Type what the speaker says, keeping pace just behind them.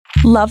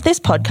Love this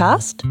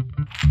podcast?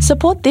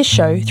 Support this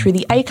show through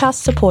the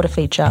Acast supporter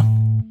feature.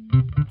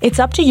 It's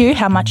up to you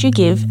how much you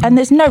give, and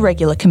there's no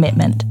regular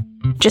commitment.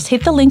 Just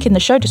hit the link in the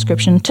show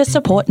description to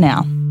support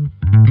now.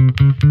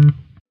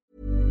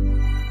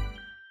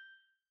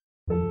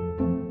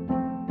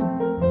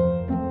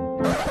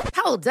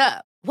 Hold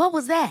up. What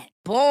was that?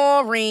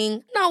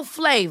 Boring. No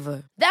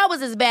flavor. That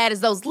was as bad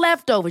as those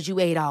leftovers you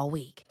ate all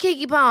week.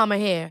 Keke Palmer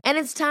here, and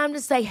it's time to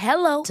say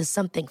hello to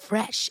something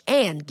fresh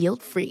and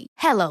guilt-free.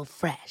 Hello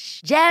Fresh.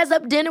 Jazz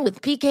up dinner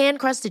with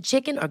pecan-crusted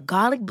chicken or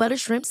garlic butter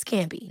shrimp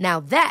scampi. Now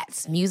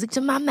that's music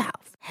to my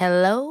mouth.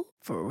 Hello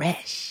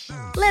Fresh.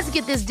 Let's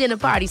get this dinner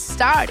party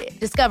started.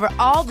 Discover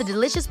all the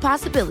delicious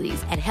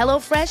possibilities at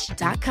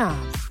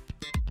hellofresh.com.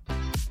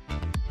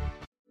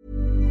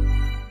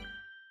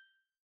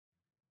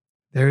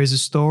 There is a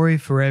story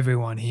for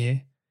everyone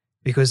here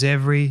because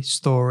every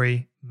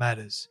story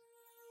matters.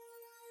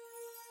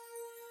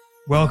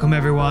 Welcome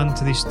everyone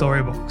to the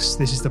Storybox.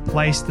 This is the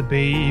place to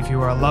be if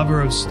you are a lover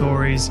of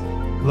stories,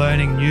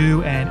 learning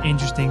new and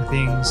interesting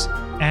things,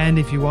 and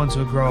if you want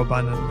to grow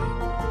abundantly.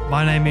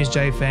 My name is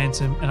Jay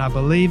Phantom, and I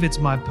believe it's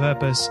my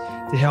purpose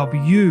to help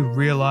you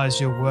realize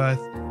your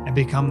worth and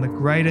become the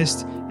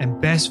greatest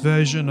and best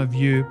version of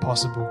you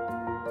possible.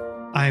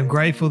 I am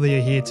grateful that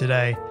you're here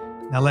today.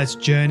 Now let's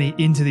journey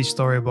into the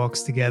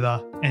Storybox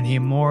together and hear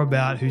more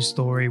about whose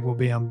story will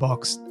be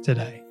unboxed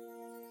today.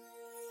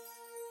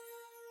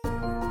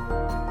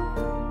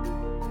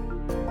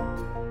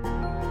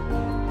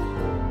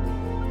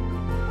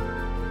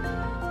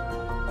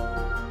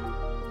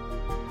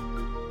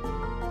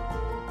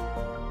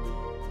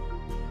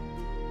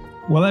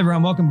 Well,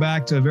 everyone, welcome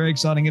back to a very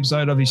exciting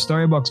episode of the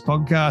Storybox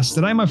podcast.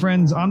 Today, my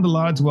friends, I'm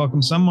delighted to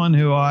welcome someone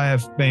who I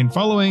have been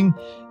following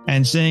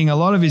and seeing a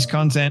lot of his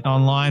content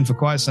online for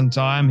quite some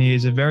time. He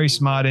is a very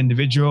smart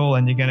individual,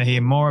 and you're going to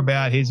hear more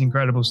about his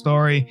incredible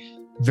story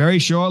very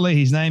shortly.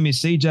 His name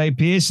is CJ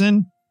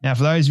Pearson. Now,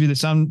 for those of you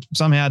that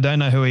somehow don't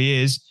know who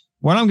he is,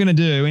 what I'm going to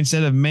do,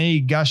 instead of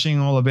me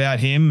gushing all about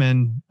him,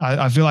 and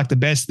I feel like the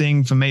best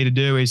thing for me to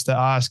do is to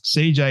ask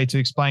CJ to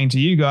explain to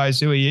you guys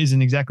who he is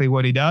and exactly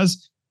what he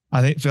does.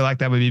 I feel like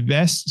that would be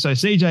best. So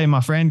CJ, my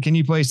friend, can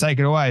you please take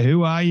it away?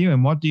 Who are you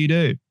and what do you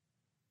do?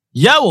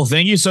 Yeah, well,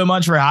 thank you so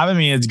much for having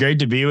me. It's great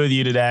to be with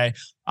you today.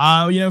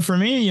 For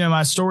me,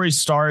 my story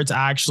starts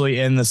actually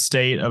in the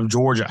state of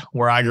Georgia,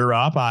 where I grew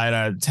up. I had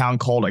a town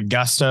called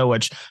Augusta,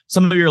 which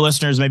some of your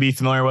listeners may be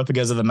familiar with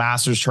because of the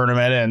Masters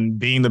tournament and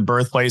being the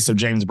birthplace of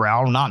James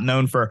Brown. I'm not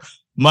known for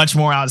much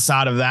more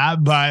outside of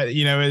that, but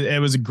it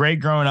was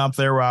great growing up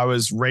there, where I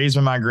was raised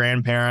by my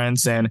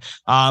grandparents and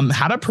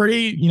had a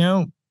pretty,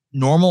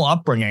 normal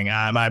upbringing.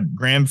 My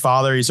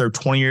grandfather, he served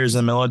 20 years in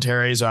the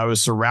military, so I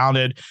was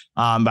surrounded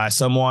by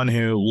someone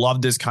who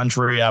loved his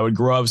country. I would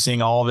grow up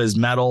seeing all of his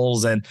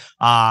medals and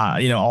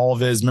all of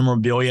his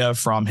memorabilia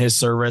from his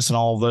service and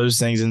all of those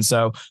things. And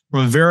so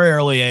from a very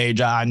early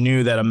age, I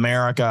knew that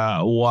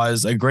America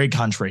was a great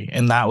country,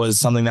 and that was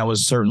something that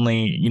was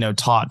certainly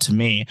taught to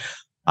me.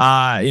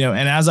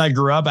 And as I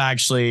grew up,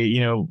 actually,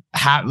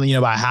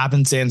 by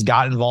happenstance,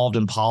 got involved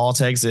in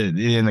politics.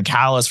 And the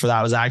catalyst for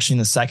that was actually in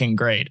the second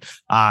grade.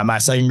 My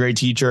second grade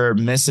teacher,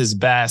 Mrs.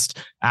 Best,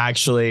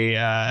 actually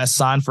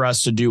assigned for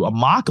us to do a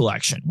mock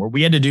election where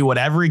we had to do what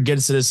every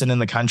good citizen in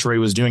the country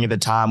was doing at the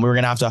time. We were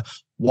going to have to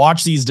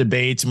watch these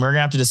debates, and we're going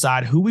to have to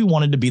decide who we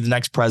wanted to be the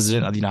next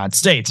president of the United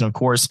States. And of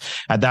course,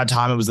 at that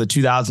time, it was the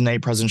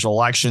 2008 presidential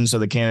election. So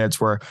the candidates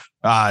were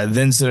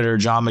then Senator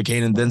John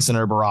McCain and then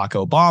Senator Barack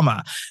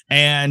Obama.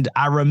 And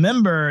I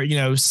remember,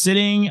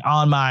 sitting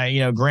on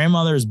my,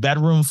 grandmother's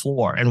bedroom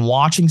floor and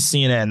watching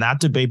CNN, that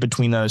debate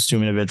between those two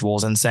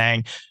individuals, and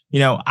saying,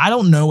 I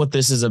don't know what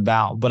this is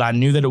about, but I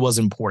knew that it was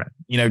important,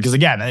 because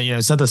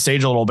again, set the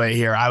stage a little bit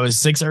here. I was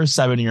 6 or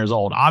 7 years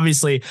old.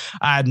 Obviously,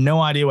 I had no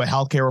idea what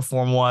healthcare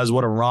reform was,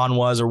 what Iran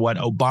was, or what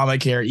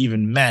Obamacare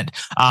even meant.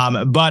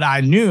 But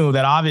I knew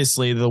that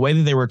obviously the way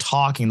that they were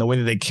talking, the way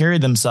that they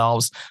carried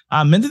themselves,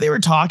 meant that they were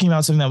talking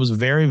about something that was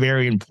very,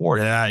 very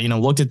important. And I,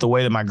 looked at the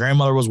way that my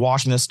grandmother was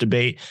watching this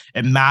debate.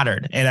 It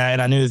mattered.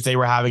 And I knew that they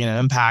were having an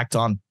impact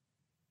on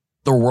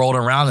the world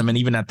around them. And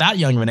even at that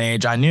young of an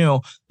age, I knew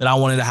that I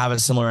wanted to have a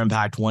similar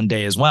impact one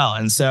day as well.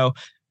 And so,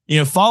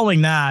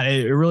 following that,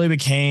 it really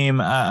became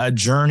a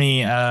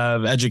journey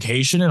of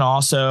education and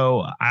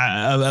also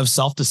of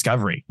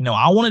self-discovery.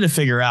 I wanted to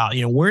figure out,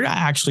 where did I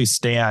actually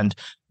stand,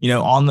 in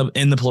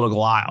the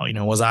political aisle?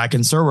 Was I a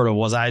conservative?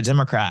 Was I a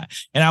Democrat?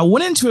 And I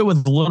went into it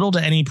with little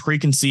to any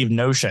preconceived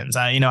notions.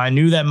 I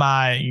knew that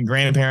my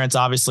grandparents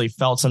obviously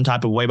felt some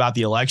type of way about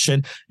the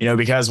election,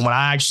 because when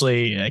I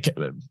actually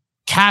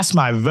cast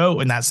my vote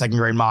in that second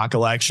grade mock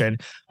election,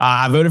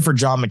 I voted for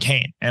John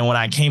McCain. And when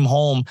I came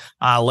home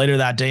later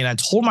that day and I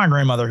told my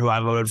grandmother who I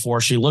voted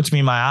for, she looked me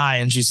in my eye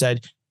and she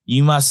said,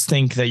 "You must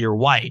think that you're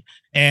white."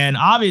 And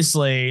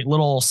obviously,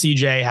 little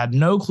CJ had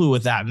no clue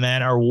what that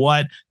meant or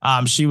what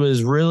she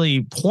was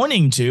really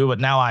pointing to. But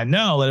now I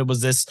know that it was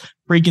this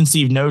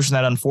preconceived notion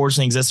that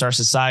unfortunately exists in our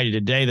society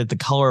today, that the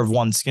color of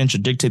one's skin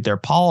should dictate their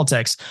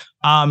politics.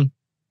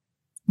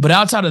 But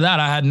outside of that,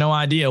 I had no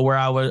idea where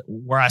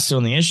I stood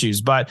on the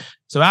issues. But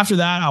so after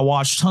that, I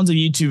watched tons of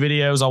YouTube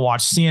videos. I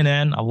watched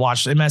CNN. I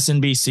watched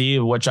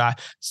MSNBC, which I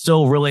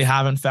still really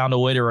haven't found a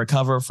way to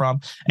recover from.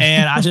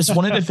 And I just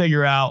wanted to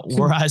figure out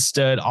where I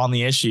stood on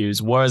the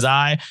issues. Was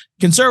I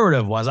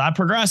conservative? Was I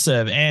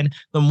progressive? And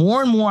the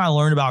more and more I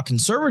learned about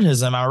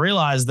conservatism, I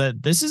realized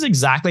that this is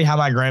exactly how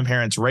my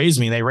grandparents raised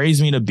me. They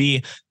raised me to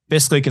be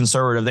fiscally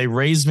conservative. They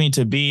raised me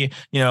to be,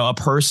 a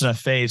person of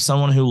faith,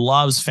 someone who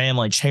loves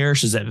family,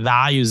 cherishes it,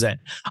 values it.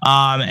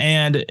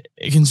 And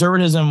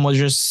conservatism was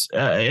just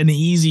an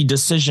easy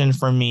decision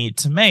for me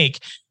to make.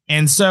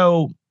 And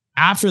so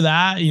after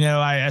that,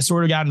 I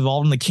sort of got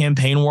involved in the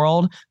campaign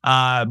world.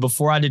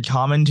 Before I did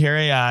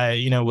commentary,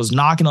 I, was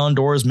knocking on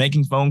doors,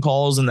 making phone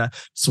calls in the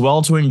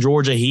sweltering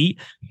Georgia heat.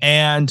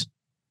 And,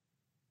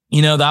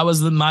 that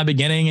was my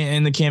beginning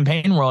in the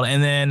campaign world.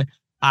 And then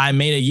I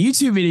made a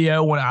YouTube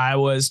video when I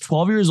was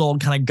 12 years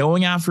old, kind of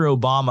going after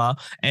Obama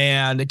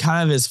and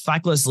kind of his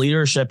feckless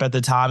leadership at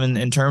the time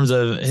in terms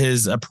of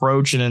his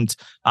approach and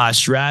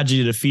strategy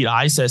to defeat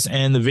ISIS.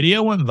 And the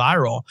video went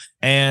viral.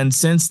 And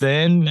since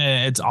then,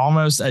 it's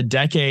almost a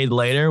decade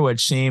later,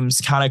 which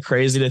seems kind of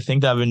crazy to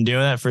think that I've been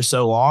doing it for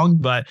so long,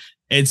 but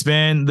it's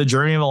been the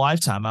journey of a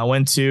lifetime. I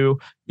went to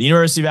the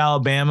University of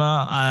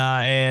Alabama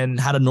and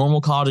had a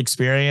normal college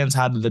experience,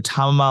 had the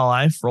time of my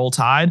life, roll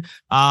tide.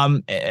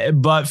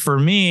 But for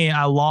me,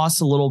 I lost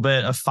a little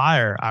bit of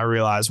fire, I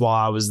realized, while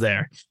I was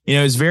there.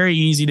 It's very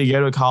easy to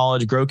go to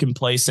college, grow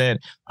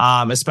complacent,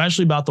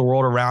 especially about the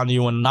world around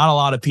you when not a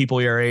lot of people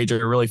your age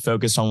are really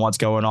focused on what's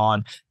going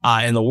on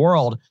in the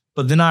world.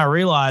 But then I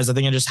realized, I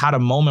think I just had a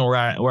moment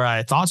where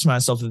I thought to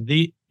myself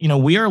that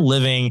we are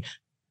living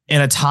in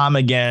a time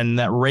again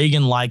that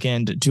Reagan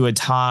likened to a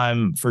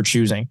time for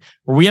choosing,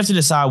 where we have to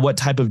decide what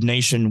type of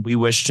nation we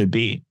wish to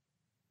be.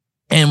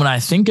 And when I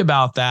think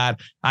about that,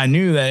 I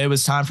knew that it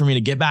was time for me to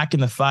get back in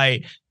the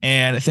fight.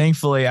 And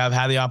thankfully, I've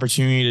had the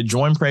opportunity to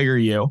join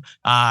PragerU.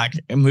 I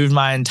moved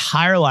my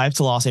entire life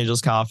to Los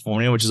Angeles,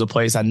 California, which is a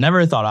place I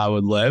never thought I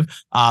would live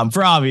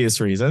for obvious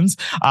reasons.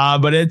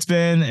 But it's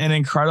been an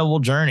incredible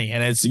journey.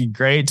 And it's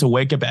great to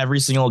wake up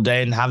every single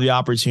day and have the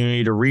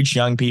opportunity to reach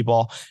young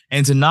people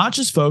and to not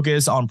just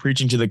focus on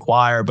preaching to the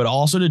choir, but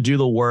also to do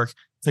the work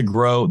to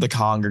grow the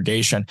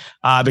congregation,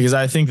 because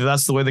I think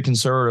that's the way the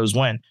conservatives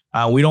win.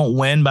 We don't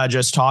win by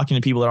just talking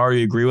to people that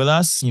already agree with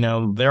us.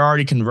 They're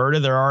already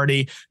converted. They're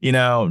already,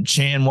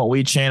 chanting what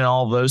we chant and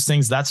all of those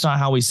things. That's not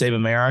how we save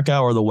America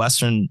or the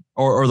Western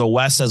or the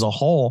West as a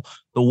whole.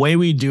 The way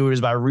we do it is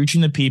by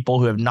reaching the people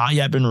who have not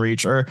yet been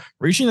reached, or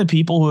reaching the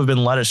people who have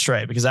been led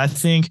astray. Because I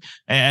think,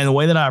 and the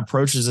way that I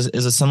approach this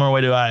is a similar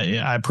way to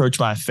I approach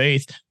my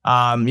faith.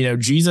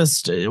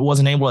 Jesus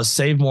wasn't able to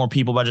save more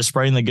people by just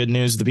spreading the good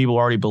news to the people who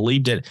already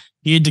believed it.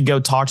 He had to go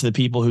talk to the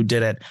people who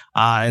did it.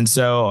 And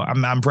so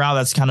I'm proud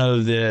that's kind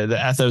of the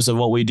ethos of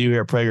what we do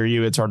here at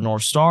PragerU. It's our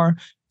North Star.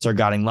 It's our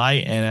guiding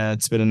light. And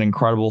it's been an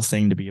incredible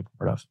thing to be a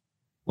part of.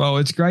 Well,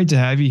 it's great to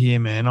have you here,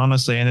 man,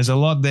 honestly. And there's a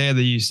lot there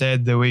that you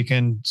said that we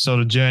can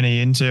sort of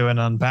journey into and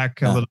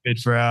unpack a little bit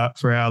for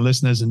our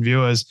listeners and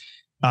viewers.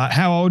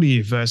 How old are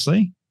you,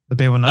 firstly? The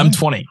people know. I'm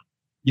 20.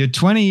 You're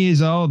 20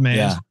 years old, man.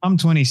 Yeah. I'm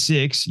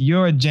 26.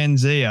 You're a Gen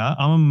Zer.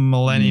 I'm a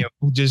millennial.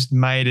 Just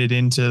made it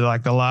into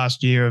like the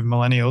last year of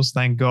millennials.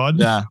 Thank God.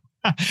 Yeah.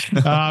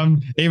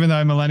 Even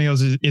though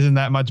millennials isn't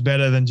that much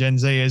better than Gen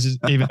Z is,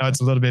 even though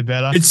it's a little bit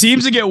better. It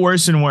seems to get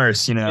worse and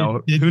worse, Who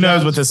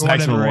knows what this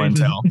next one will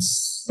entail.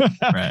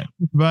 Right.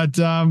 But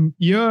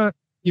you're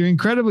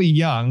incredibly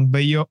young,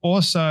 but you're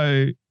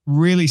also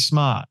really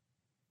smart.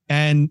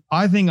 And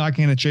I think I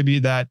can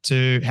attribute that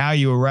to how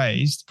you were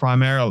raised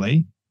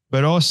primarily,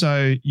 but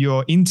also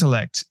your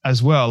intellect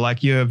as well.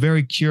 Like, you're a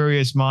very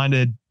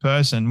curious-minded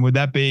person. Would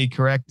that be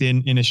correct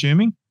in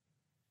assuming?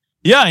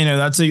 Yeah,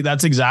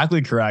 that's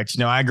exactly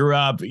correct. I grew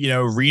up,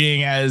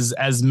 reading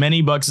as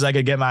many books as I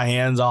could get my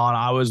hands on.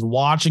 I was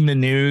watching the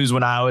news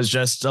when I was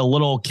just a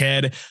little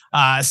kid,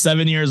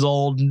 7 years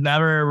old,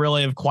 never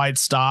really have quite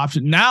stopped.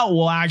 Now,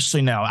 well,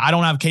 actually, no, I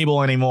don't have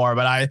cable anymore,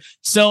 but I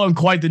still am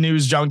quite the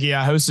news junkie.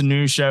 I host a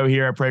news show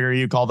here at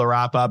PragerU called The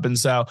Wrap Up. And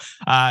so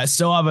I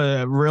still have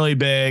a really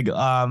big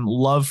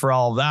love for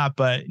all of that.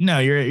 But no,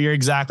 you're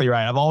exactly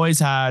right. I've always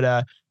had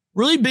a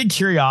really big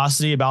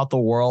curiosity about the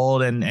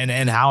world and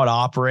how it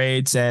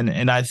operates.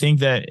 And I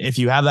think that if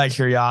you have that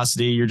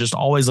curiosity, you're just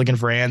always looking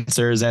for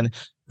answers. And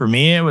for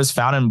me, it was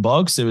found in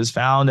books. It was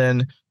found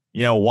in,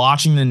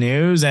 watching the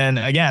news. And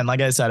again,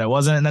 like I said, it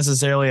wasn't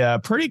necessarily a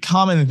pretty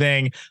common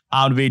thing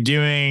I would be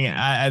doing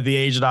at the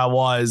age that I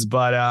was.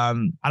 But I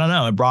don't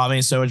know, it brought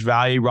me so much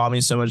value, brought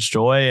me so much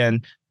joy.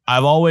 And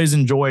I've always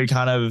enjoyed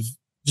kind of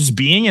just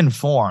being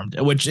informed,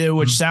 which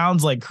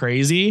sounds like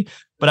crazy.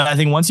 But I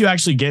think once you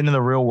actually get into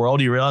the real world,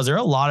 you realize there are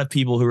a lot of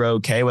people who are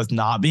okay with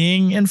not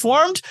being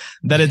informed,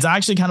 that it's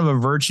actually kind of a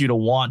virtue to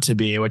want to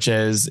be, which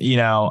is,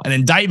 an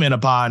indictment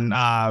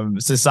upon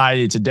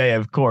society today,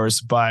 of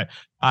course. But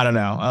I don't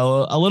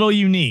know, a little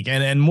unique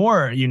and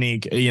more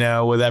unique,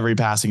 with every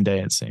passing day,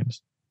 it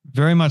seems.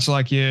 Very much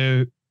like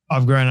you.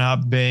 I've grown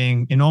up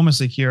being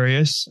enormously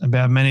curious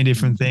about many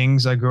different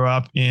things. I grew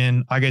up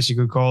in, I guess you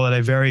could call it,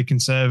 a very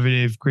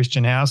conservative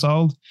Christian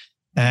household.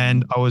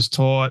 And I was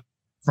taught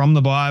from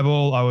the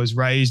Bible. I was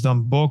raised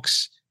on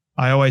books.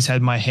 I always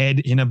had my head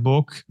in a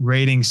book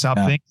reading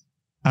something.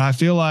 Yeah. And I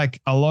feel like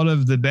a lot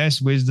of the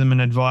best wisdom and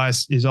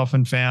advice is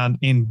often found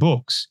in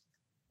books.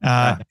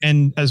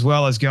 And as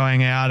well as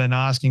going out and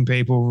asking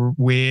people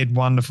weird,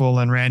 wonderful,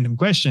 and random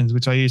questions,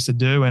 which I used to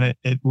do. And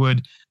it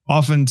would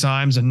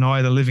oftentimes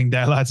annoy the living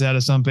daylights out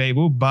of some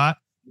people, but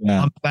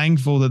I'm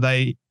thankful that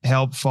they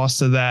helped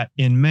foster that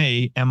in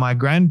me. And my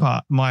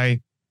grandfather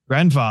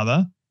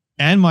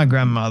and my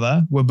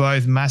grandmother were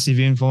both massive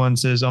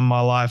influences on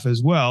my life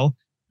as well.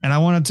 And I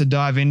wanted to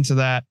dive into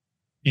that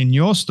in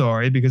your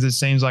story because it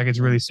seems like it's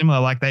really similar.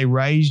 Like they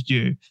raised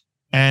you.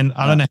 And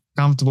I don't know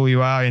how comfortable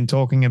you are in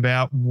talking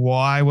about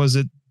why was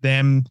it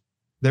them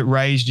that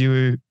raised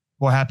you?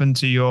 What happened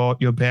to your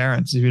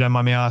parents, if you don't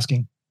mind me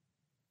asking?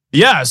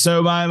 Yeah.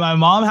 So my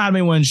mom had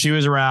me when she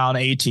was around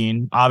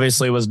 18,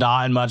 obviously was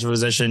not in much of a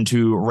position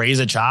to raise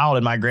a child.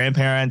 And my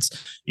grandparents,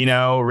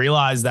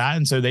 realized that.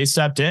 And so they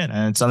stepped in.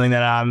 And it's something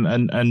that I'm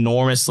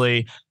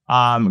enormously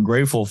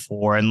grateful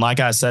for. And like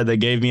I said, they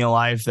gave me a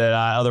life that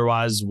I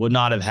otherwise would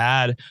not have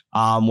had,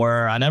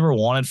 where I never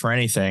wanted for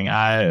anything.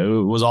 I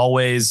was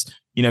always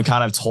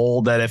kind of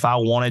told that if I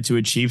wanted to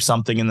achieve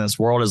something in this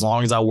world, as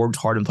long as I worked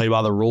hard and played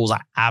by the rules,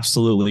 I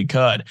absolutely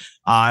could.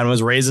 And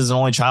was raised as an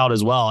only child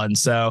as well. And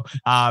so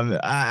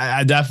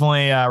I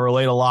definitely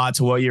relate a lot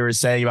to what you were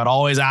saying about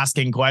always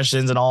asking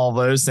questions and all of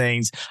those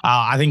things.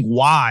 I think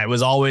why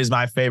was always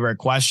my favorite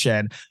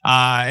question.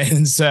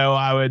 And so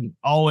I would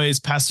always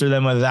pester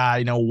them with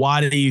that.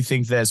 Why do you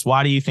think this?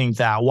 Why do you think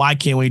that? Why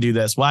can't we do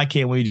this? Why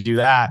can't we do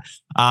that?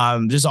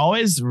 Just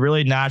always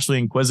really naturally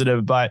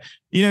inquisitive. But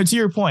to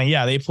your point,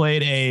 yeah, they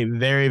played a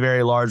very,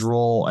 very large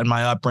role in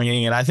my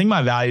upbringing. And I think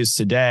my values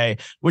today,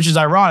 which is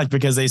ironic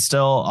because they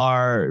still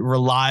are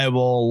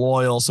reliable,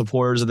 loyal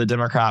supporters of the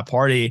Democrat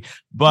Party.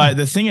 But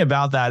the thing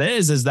about that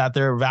is that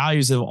their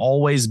values have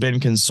always been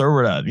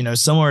conservative.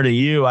 Similar to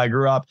you, I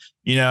grew up,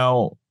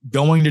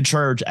 going to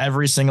church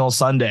every single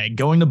Sunday,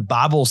 going to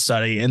Bible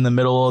study in the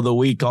middle of the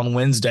week on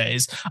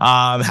Wednesdays,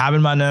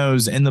 having my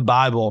nose in the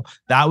Bible.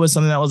 That was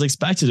something that was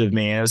expected of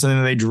me. And it was something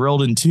that they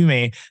drilled into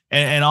me.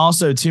 And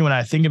also, too, when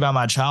I think about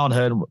my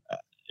childhood,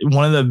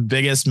 one of the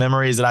biggest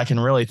memories that I can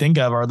really think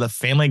of are the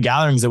family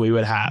gatherings that we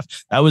would have.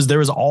 There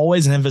was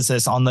always an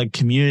emphasis on the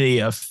community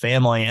of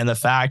family and the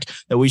fact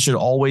that we should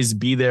always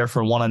be there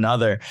for one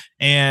another.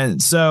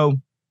 And so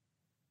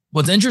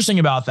what's interesting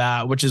about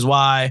that, which is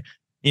why,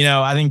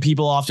 I think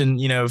people often,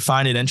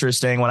 find it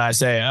interesting when I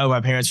say, oh,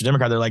 my parents are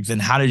Democrat. They're like, then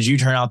how did you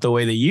turn out the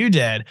way that you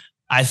did?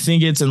 I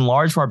think it's in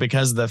large part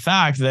because of the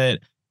fact that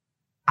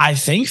I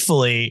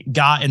thankfully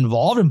got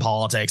involved in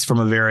politics from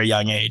a very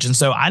young age. And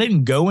so I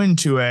didn't go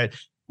into it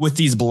with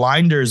these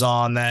blinders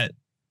on that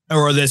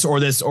or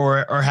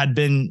had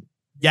been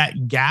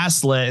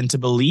gaslit into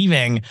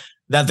believing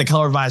that the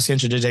color of my skin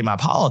should dictate my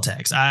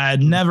politics. I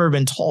had never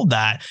been told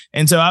that.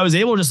 And so I was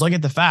able to just look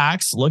at the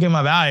facts, look at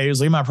my values,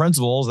 look at my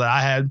principles that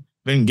I had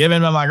been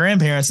given by my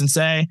grandparents and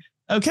say,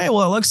 okay,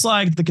 well, it looks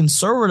like the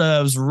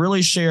conservatives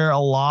really share a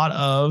lot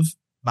of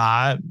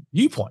my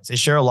viewpoints. They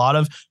share a lot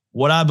of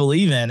what I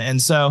believe in. And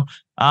so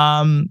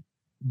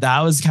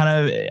that was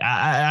kind of,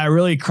 I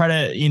really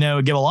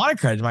give a lot of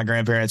credit to my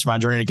grandparents for my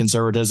journey to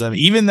conservatism,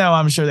 even though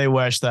I'm sure they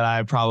wish that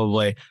I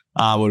probably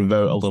would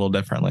vote a little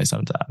differently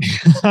sometimes.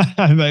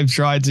 They've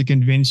tried to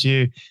convince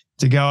you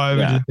to go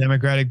over to the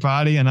Democratic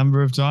Party a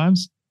number of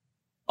times.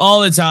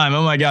 All the time.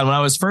 Oh my God. When I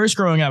was first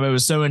growing up, it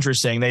was so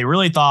interesting. They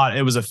really thought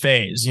it was a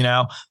phase,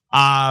 and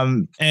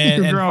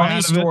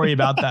funny story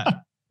about that.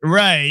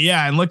 Right.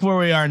 Yeah. And look where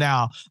we are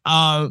now.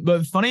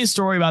 But funny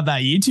story about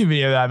that YouTube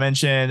video that I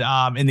mentioned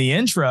in the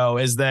intro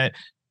is that,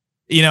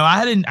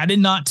 I did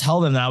not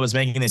tell them that I was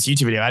making this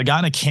YouTube video. I'd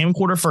gotten a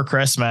camcorder for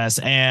Christmas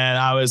and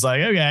I was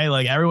like, okay,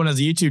 like everyone has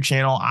a YouTube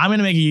channel. I'm going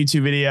to make a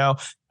YouTube video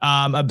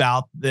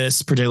about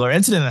this particular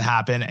incident that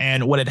happened.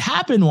 And what had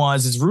happened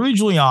is Rudy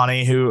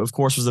Giuliani, who of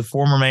course was the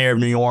former mayor of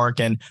New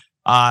York and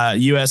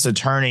U.S.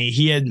 attorney,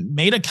 he had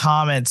made a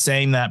comment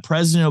saying that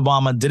President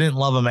Obama didn't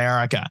love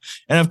America.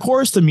 And of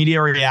course, the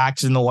media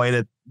reacted in the way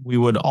that we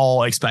would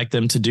all expect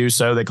them to do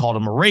so. They called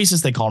him a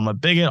racist. They called him a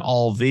bigot,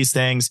 all of these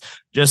things,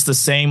 just the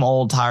same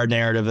old tired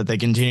narrative that they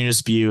continue to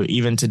spew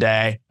even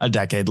today, a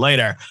decade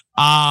later.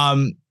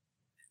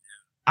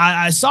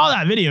 I saw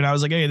that video and I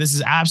was like, okay, this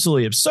is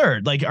absolutely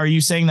absurd. Like, are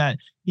you saying that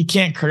you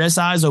can't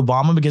criticize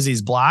Obama because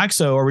he's black?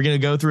 So are we going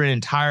to go through an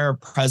entire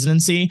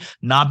presidency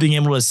not being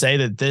able to say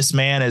that this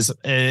man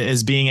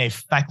is being a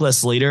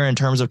feckless leader in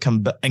terms of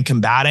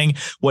combating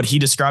what he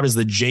described as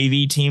the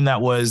JV team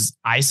that was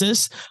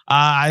ISIS?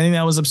 I think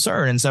that was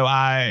absurd. And so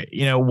I,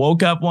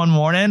 woke up one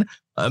morning,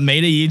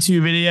 made a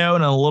YouTube video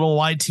in a little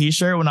white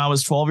t-shirt when I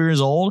was 12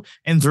 years old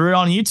and threw it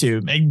on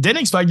YouTube. I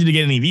didn't expect it to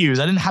get any views.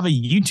 I didn't have a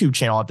YouTube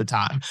channel at the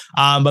time,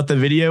 but the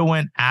video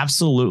went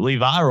absolutely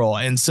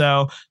viral. And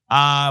so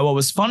what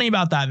was funny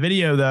about that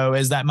video, though,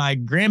 is that my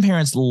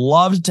grandparents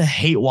loved to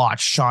hate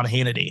watch Sean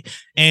Hannity.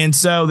 And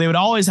so they would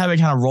always have it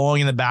kind of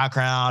rolling in the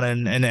background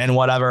and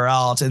whatever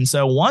else. And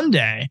so one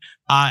day,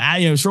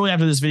 shortly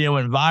after this video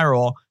went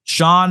viral,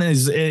 Sean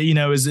is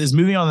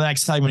moving on to the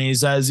next segment. He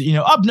says,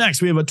 up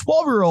next, we have a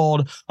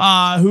 12-year-old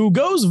who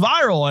goes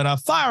viral in a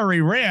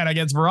fiery rant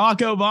against Barack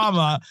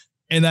Obama.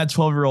 And that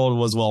 12-year-old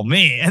was,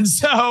 me. And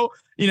so,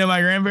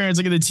 my grandparents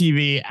look at the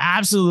TV,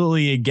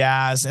 absolutely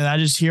aghast. And I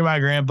just hear my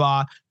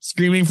grandpa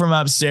screaming from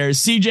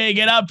upstairs, CJ,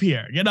 get up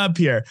here, get up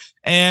here.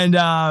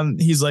 And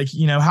he's like,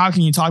 how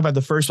can you talk about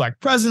the first black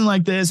president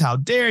like this? How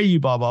dare you,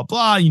 blah, blah,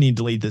 blah. You need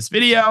to delete this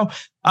video.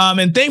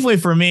 And thankfully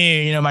for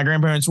me, my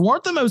grandparents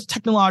weren't the most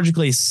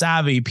technologically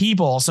savvy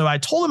people. So I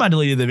told them I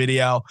deleted the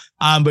video,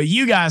 but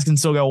you guys can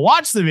still go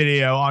watch the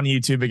video on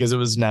YouTube because it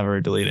was never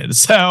deleted.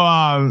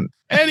 So,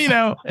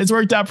 it's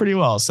worked out pretty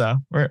well. So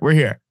we're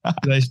here.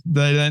 Do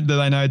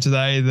they know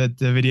today that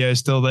the video is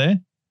still there?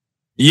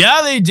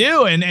 Yeah, they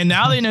do. And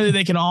now they know that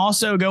they can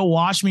also go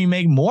watch me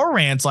make more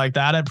rants like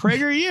that at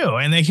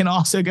PragerU. And they can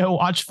also go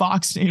watch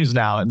Fox News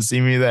now and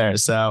see me there.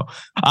 So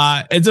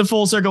it's a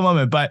full circle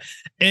moment. But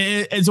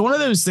it's one of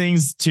those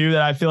things, too,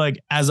 that I feel like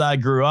as I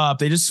grew up,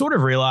 they just sort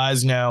of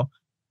realized,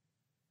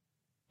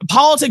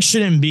 politics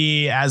shouldn't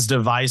be as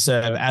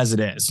divisive as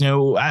it is.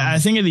 I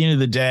think at the end of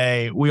the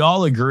day, we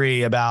all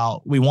agree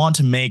about we want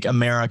to make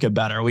America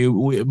better.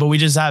 But we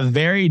just have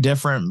very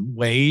different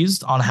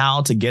ways on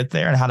how to get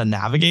there and how to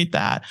navigate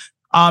that.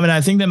 And I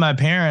think that my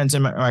parents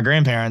and my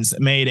grandparents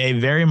made a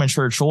very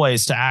mature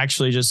choice to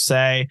actually just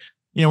say,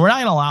 we're not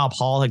going to allow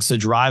politics to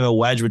drive a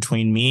wedge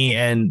between me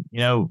and,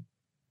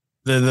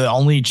 the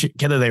only kid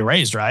that they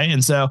raised. Right.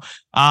 And so,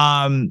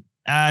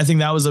 I think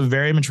that was a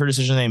very mature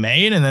decision they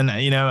made. And then,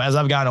 as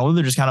I've gotten older,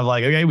 they're just kind of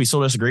like, okay, we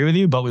still disagree with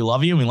you, but we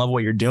love you and we love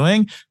what you're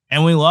doing.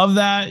 And we love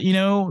that,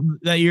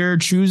 that you're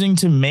choosing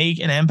to make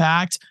an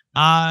impact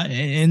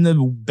in the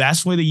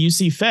best way that you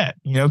see fit,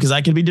 because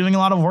I could be doing a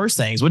lot of worse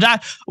things, which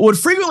I would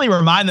frequently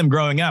remind them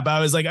growing up.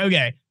 I was like,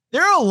 okay,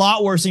 there are a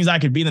lot worse things I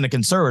could be than a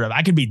conservative.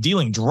 I could be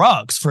dealing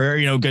drugs for,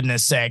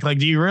 goodness sake. Like,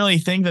 do you really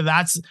think that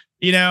that's,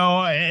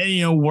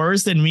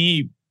 worse than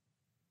me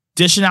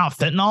dishing out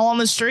fentanyl on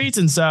the streets?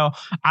 And so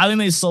I think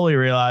they slowly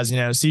realize,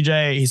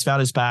 CJ, he's found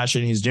his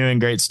passion. He's doing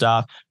great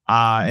stuff.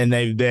 And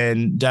they've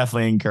been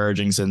definitely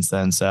encouraging since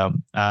then. So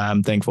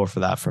I'm thankful for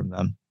that from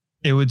them.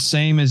 It would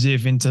seem as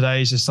if in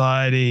today's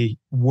society,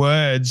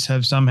 words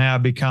have somehow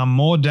become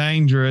more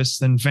dangerous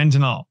than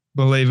fentanyl,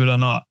 believe it or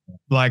not.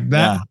 Like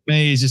that, to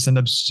me, is just an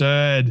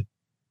absurd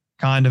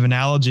kind of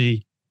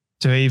analogy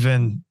to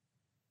even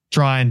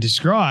try and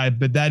describe.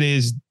 But that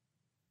is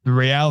the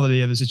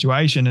reality of the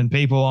situation, and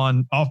people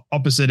on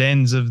opposite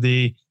ends of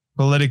the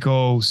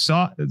political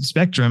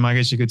spectrum, I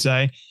guess you could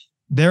say,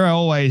 they're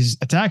always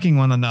attacking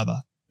one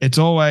another. It's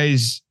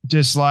always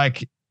just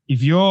like,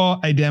 if you're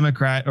a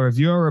Democrat or if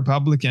you're a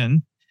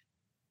Republican,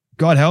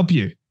 God help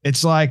you.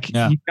 It's like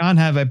you can't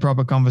have a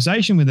proper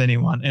conversation with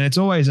anyone. And it's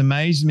always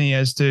amazed me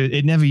as to,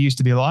 it never used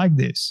to be like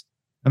this.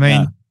 I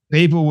mean,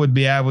 people would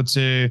be able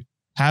to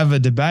have a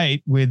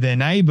debate with their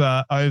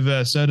neighbor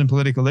over certain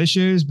political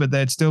issues, but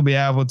they'd still be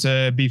able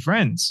to be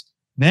friends.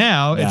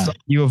 Now it's like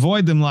you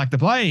avoid them like the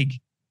plague.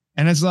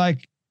 And it's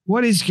like,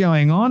 what is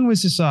going on with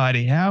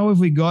society? How have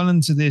we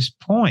gotten to this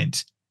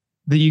point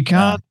that you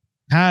can't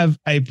have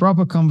a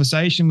proper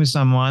conversation with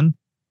someone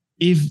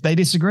if they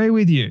disagree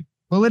with you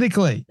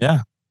politically?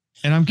 Yeah.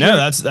 And I'm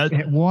curious,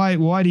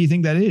 why do you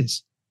think that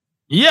is?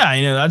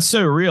 Yeah, that's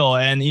so real.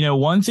 And,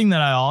 one thing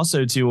that I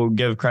also, too, will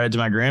give credit to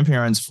my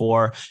grandparents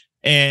for,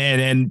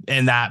 and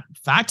that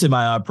fact of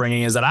my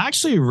upbringing, is that I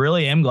actually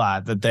really am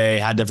glad that they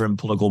had different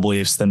political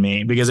beliefs than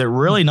me, because it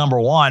really, number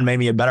one, made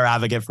me a better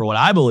advocate for what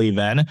I believe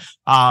in,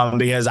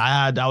 because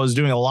I was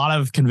doing a lot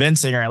of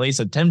convincing, or at least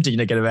attempting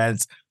to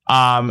convince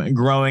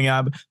growing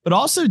up. But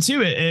also,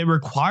 too, it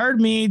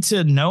required me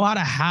to know how to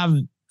have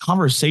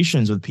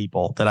conversations with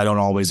people that I don't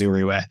always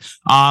agree with,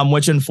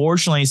 which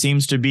unfortunately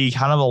seems to be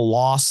kind of a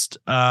lost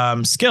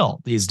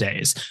skill these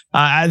days.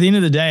 At the end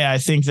of the day, I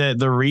think that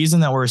the reason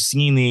that we're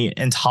seeing the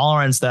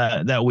intolerance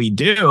that we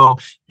do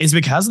is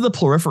because of the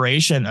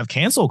proliferation of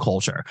cancel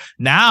culture.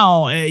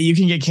 Now you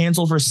can get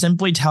canceled for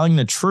simply telling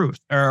the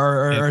truth,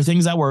 or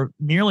things that were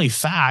merely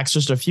facts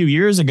just a few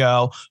years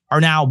ago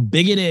are now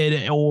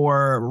bigoted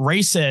or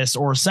racist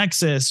or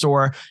sexist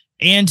or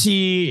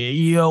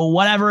anti,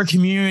 whatever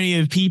community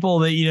of people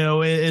that,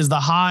 is the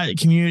hot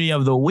community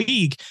of the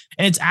week.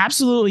 And it's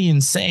absolutely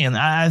insane.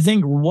 I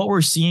think what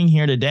we're seeing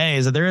here today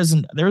is that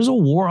there's a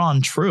war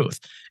on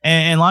truth.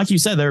 And like you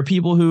said, there are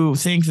people who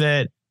think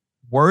that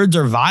words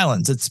are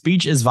violence, that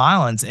speech is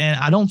violence. And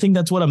I don't think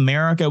that's what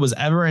America was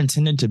ever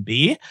intended to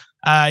be.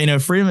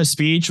 Freedom of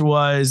speech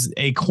was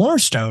a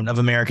cornerstone of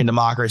American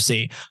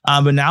democracy.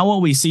 But now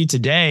what we see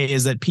today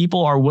is that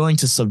people are willing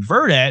to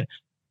subvert it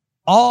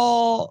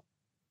all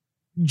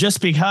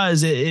just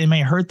because it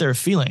may hurt their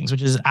feelings,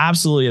 which is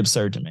absolutely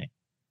absurd to me.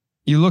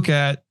 You look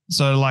at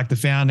sort of like the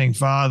founding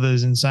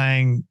fathers and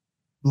saying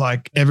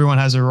like everyone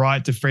has a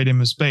right to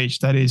freedom of speech.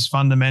 That is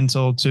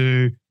fundamental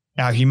to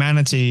our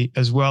humanity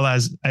as well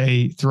as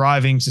a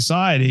thriving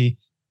society.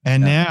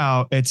 And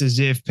now it's as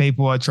if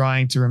people are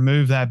trying to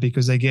remove that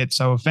because they get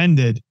so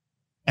offended.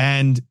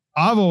 And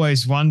I've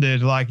always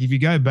wondered, like, if you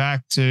go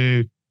back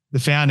to the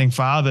founding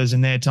fathers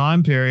and their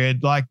time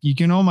period, like you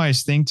can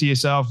almost think to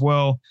yourself,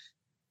 well,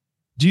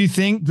 do you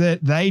think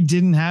that they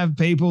didn't have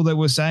people that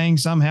were saying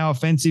somehow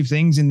offensive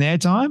things in their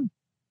time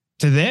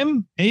to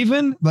them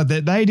even, but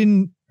that they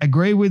didn't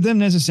agree with them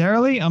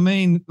necessarily? I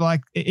mean,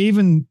 like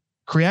even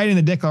creating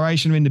the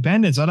Declaration of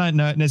Independence, I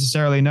don't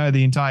necessarily know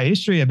the entire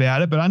history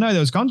about it, but I know there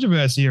was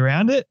controversy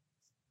around it,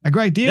 a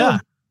great deal. Yeah.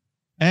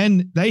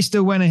 And they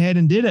still went ahead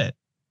and did it.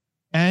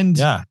 And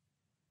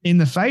in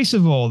the face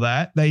of all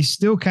that, they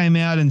still came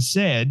out and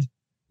said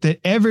that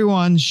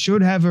everyone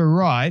should have a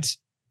right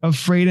of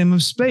freedom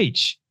of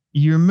speech.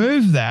 You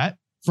remove that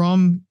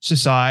from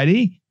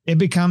society, it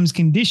becomes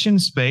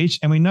conditioned speech,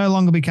 and we no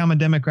longer become a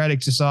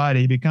democratic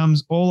society. It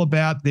becomes all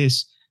about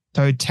this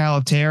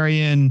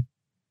totalitarian,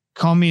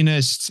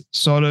 communist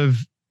sort of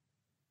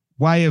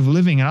way of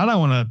living. And I don't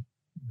want to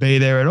be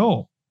there at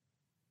all.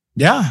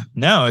 Yeah,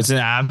 no, it's an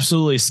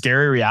absolutely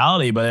scary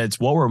reality, but it's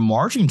what we're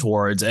marching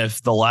towards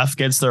if the left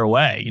gets their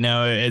way. You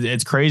know,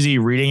 it's crazy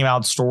reading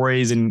about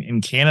stories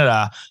in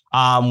Canada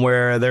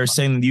where they're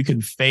saying that you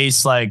could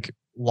face like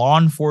law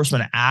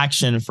enforcement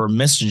action for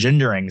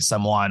misgendering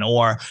someone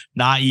or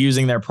not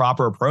using their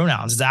proper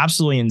pronouns. It's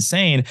absolutely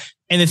insane.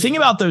 And the thing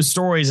about those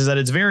stories is that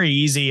it's very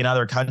easy in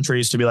other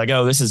countries to be like,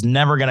 oh, this is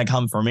never going to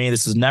come for me.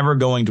 This is never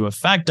going to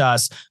affect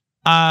us.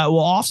 Well,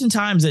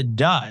 oftentimes it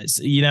does.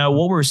 You know,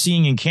 what we're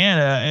seeing in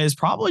Canada is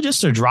probably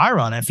just a dry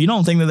run. If you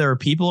don't think that there are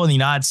people in the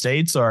United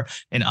States or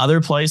in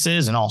other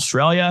places in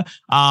Australia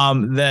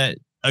that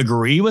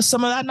agree with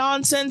some of that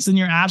nonsense, then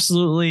you're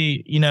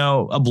absolutely, you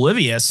know,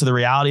 oblivious to the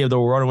reality of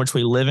the world in which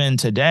we live in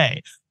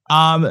today.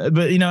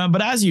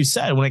 But as you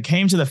said, when it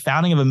came to the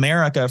founding of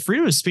America,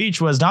 freedom of speech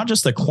was not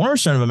just the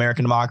cornerstone of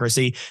American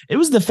democracy, it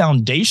was the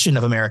foundation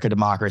of American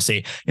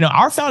democracy. You know,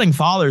 our founding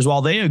fathers,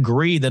 while they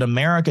agreed that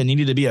America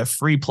needed to be a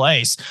free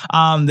place,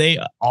 they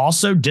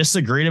also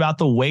disagreed about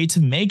the way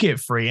to make it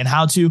free and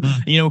how to,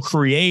 you know,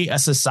 create a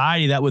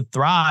society that would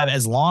thrive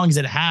as long as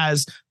it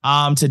has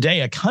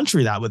today, a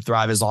country that would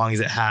thrive as long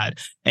as it had.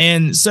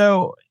 And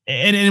so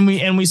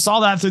And we saw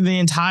that through the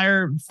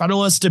entire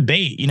Federalist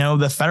debate, you know,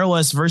 the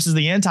Federalists versus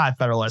the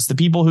anti-Federalists, the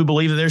people who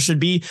believe that there should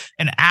be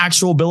an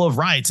actual Bill of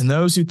Rights and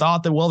those who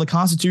thought that, well, the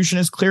Constitution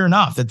is clear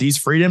enough, that these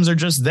freedoms are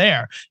just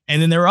there.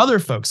 And then there were other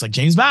folks like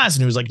James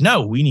Madison who was like,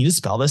 no, we need to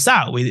spell this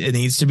out. It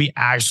needs to be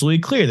actually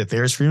clear that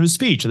there's freedom of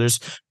speech, that there's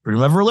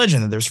freedom of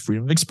religion, that there's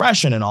freedom of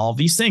expression and all of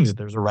these things, that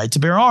there's a right to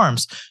bear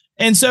arms.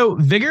 And so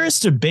vigorous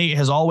debate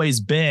has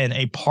always been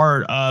a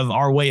part of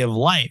our way of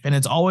life, and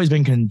it's always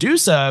been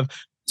conducive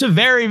to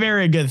very,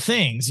 very good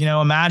things. You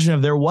know, imagine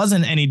if there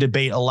wasn't any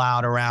debate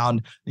allowed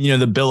around, you know,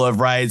 the Bill of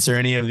Rights or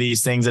any of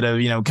these things that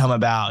have, you know, come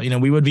about. You know,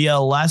 we would be a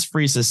less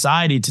free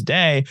society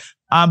today.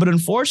 But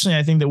unfortunately,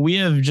 I think that we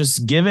have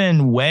just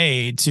given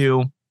way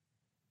to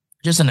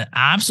just an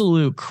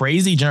absolute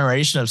crazy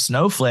generation of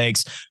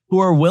snowflakes who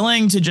are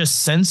willing to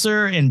just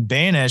censor and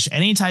banish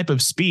any type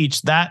of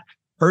speech that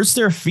hurts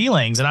their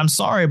feelings. And I'm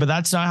sorry, but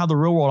that's not how the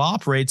real world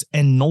operates,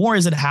 and nor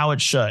is it how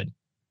it should.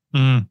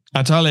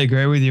 I totally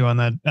agree with you on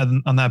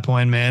that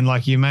point, man.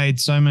 Like, you made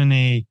so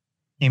many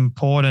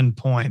important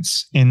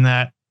points in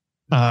that,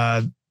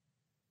 how do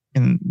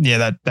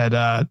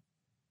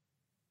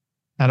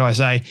I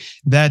say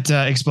that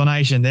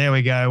explanation? There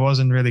we go. It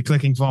wasn't really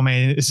clicking for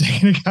me a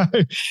second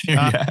ago.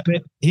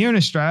 But here in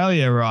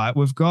Australia, right,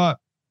 we've got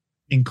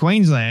in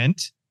Queensland,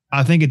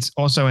 I think it's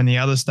also in the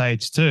other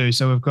states too.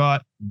 So we've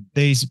got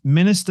these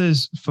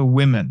ministers for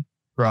women,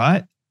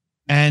 right?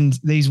 And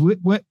these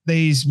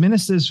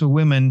ministers for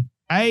women,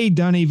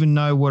 don't even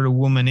know what a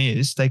woman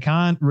is. They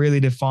can't really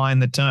define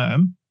the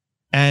term.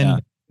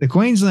 And the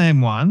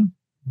Queensland one,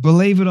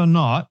 believe it or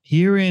not,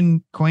 here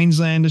in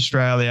Queensland,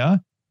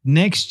 Australia,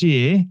 next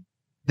year,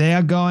 they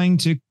are going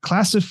to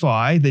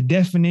classify the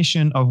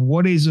definition of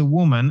what is a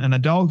woman, an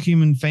adult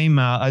human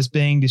female, as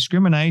being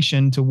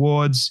discrimination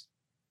towards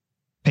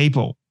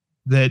people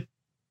that,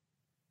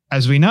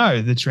 as we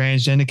know, the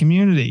transgender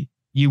community.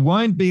 You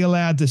won't be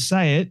allowed to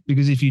say it,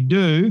 because if you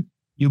do,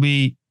 you'll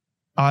be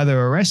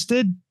either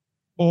arrested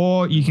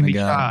or you can be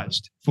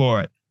charged for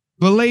it.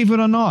 Believe it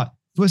or not,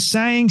 for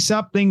saying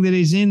something that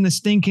is in the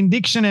stinking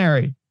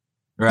dictionary.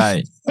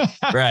 Right.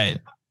 Right.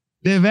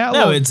 They've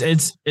outlawed. No,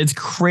 it's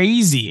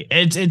crazy.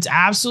 It's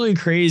absolutely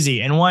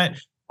crazy. And what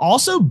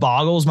also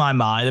boggles my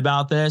mind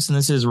about this, and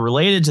this is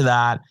related to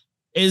that,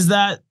 is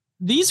that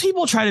these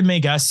people try to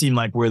make us seem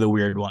like we're the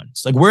weird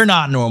ones. Like, we're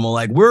not normal.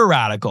 Like, we're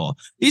radical.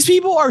 These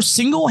people are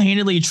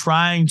single-handedly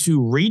trying to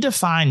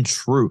redefine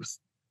truth,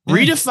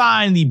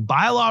 redefine the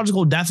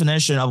biological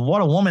definition of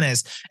what a woman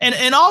is.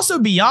 And also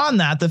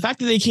beyond that, the fact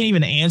that they can't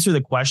even answer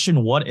the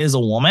question, what is a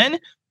woman?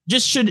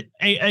 just should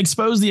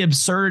expose the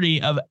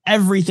absurdity of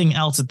everything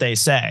else that they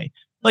say.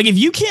 Like, if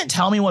you can't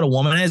tell me what a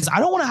woman is, I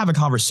don't want to have a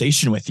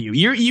conversation with you.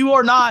 You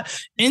are not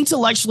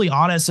intellectually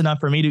honest enough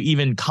for me to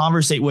even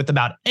conversate with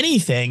about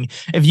anything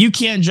if you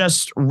can't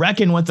just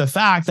reckon with the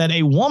fact that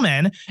a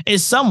woman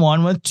is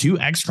someone with 2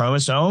 X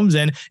chromosomes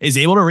and is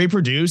able to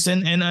reproduce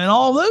and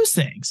all of those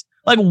things.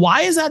 Like,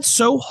 why is that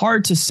so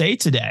hard to say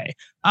today?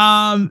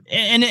 And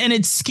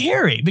it's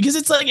scary because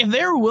it's like, if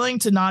they're willing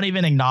to not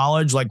even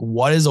acknowledge like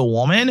what is a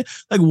woman,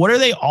 like what are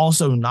they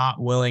also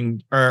not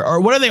willing or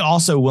what are they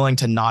also willing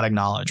to not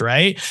acknowledge,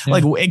 right? Yeah.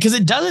 Like, because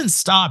it doesn't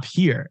stop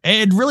here.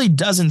 It really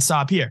doesn't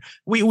stop here.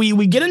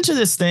 We get into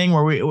this thing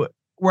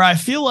where I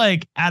feel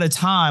like at a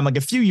time, like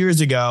a few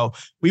years ago,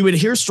 we would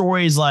hear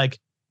stories like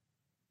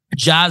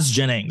Jazz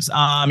Jennings,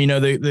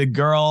 the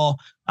girl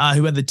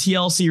who had the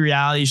TLC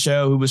reality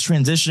show, who was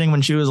transitioning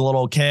when she was a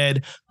little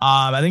kid.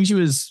 I think she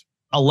was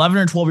 11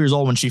 or 12 years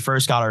old when she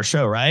first got her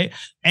show, right?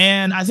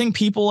 And I think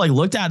people like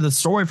looked at the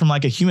story from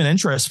like a human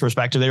interest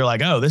perspective. They were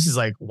like, oh, this is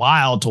like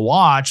wild to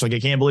watch. Like, I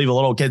can't believe a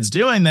little kid's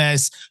doing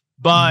this.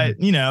 But,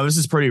 this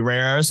is pretty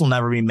rare. This will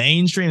never be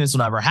mainstream. This will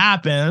never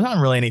happen. There's not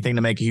really anything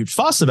to make a huge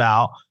fuss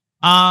about.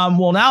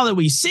 Well, now that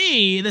we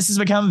see, this has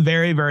become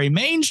very, very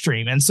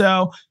mainstream. And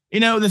so,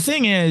 the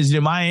thing is,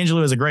 Maya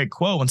Angelou has a great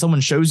quote: when someone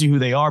shows you who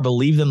they are,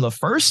 believe them the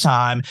first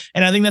time.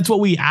 And I think that's what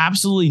we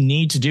absolutely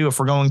need to do if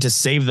we're going to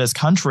save this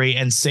country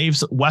and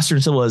save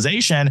Western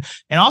civilization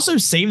and also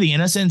save the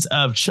innocence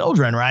of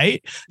children,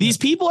 right? These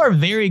people are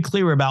very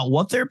clear about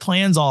what their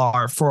plans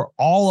are for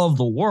all of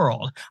the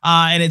world.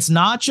 And it's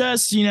not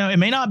just, it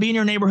may not be in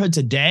your neighborhood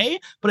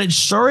today, but it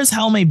sure as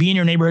hell may be in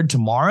your neighborhood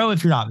tomorrow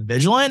if you're not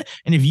vigilant.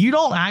 And if you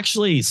don't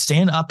actually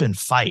stand up and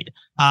fight.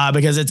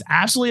 Because it's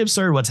absolutely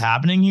absurd what's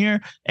happening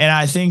here. And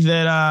I think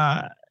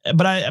that,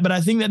 but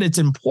I think that it's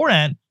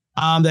important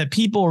that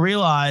people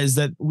realize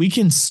that we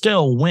can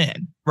still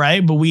win,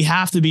 right? But we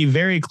have to be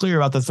very clear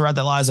about the threat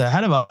that lies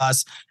ahead of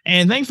us.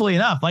 And thankfully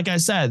enough, like I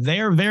said, they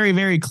are very,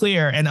 very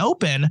clear and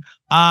open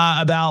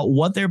about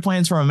what their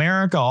plans for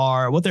America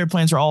are, what their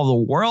plans for all of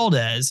the world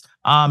is.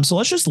 So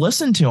let's just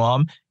listen to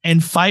them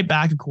and fight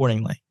back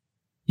accordingly.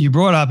 You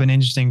brought up an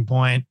interesting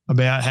point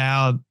about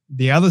how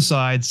the other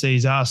side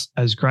sees us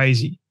as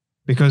crazy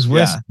because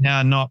we're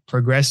now not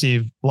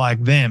progressive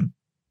like them.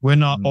 We're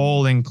not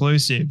all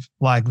inclusive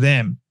like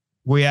them.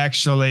 We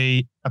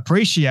actually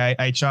appreciate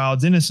a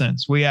child's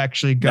innocence. We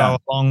actually go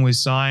along with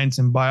science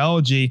and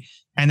biology,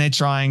 and they're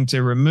trying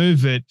to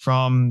remove it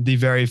from the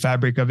very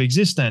fabric of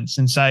existence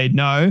and say,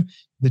 no,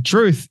 the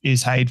truth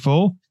is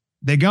hateful.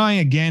 They're going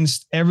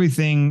against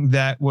everything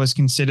that was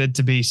considered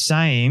to be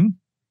sane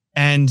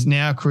and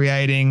now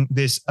creating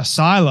this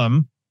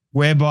asylum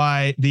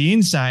whereby the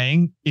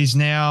insane is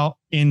now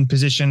in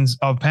positions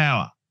of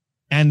power.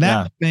 And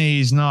that to me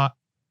is not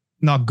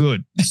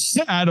good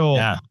at all.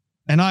 Yeah.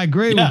 And I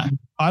agree with you.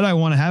 I don't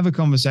want to have a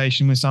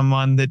conversation with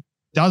someone that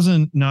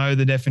doesn't know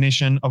the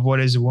definition of what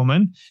is a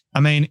woman. I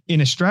mean,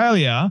 in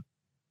Australia,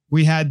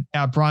 we had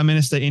our Prime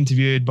Minister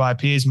interviewed by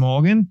Piers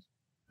Morgan.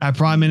 Our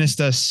Prime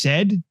Minister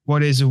said,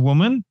 what is a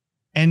woman?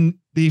 And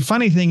the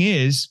funny thing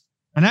is,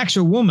 an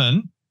actual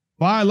woman,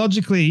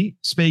 biologically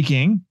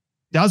speaking,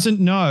 doesn't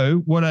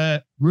know what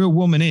a real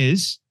woman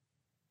is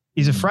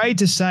afraid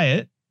to say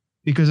it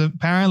because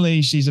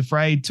apparently she's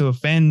afraid to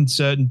offend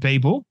certain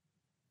people.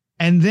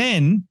 And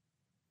then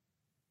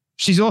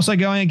she's also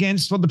going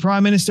against what the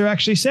Prime Minister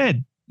actually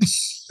said.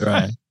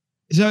 Right.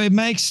 So it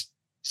makes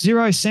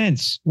zero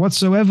sense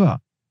whatsoever.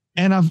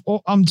 And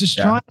I'm just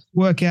trying to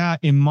work out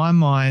in my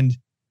mind,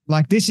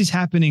 like, this is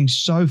happening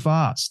so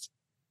fast,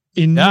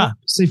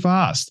 enormously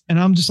fast. And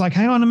I'm just like,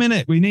 hang on a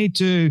minute. We need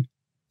to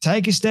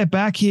take a step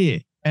back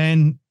here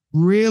and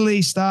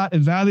really start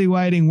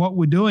evaluating what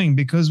we're doing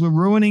because we're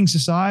ruining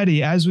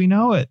society as we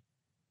know it.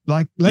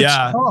 Like, let's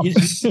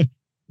stop.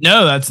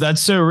 No,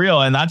 that's so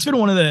real. And that's been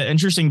one of the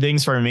interesting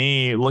things for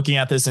me looking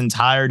at this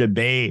entire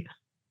debate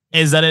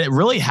is that it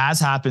really has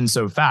happened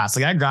so fast.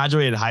 Like, I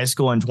graduated high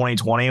school in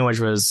 2020, which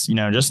was,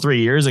 just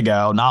 3 years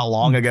ago, not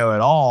long ago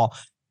at all.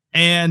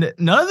 And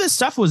none of this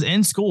stuff was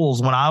in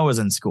schools when I was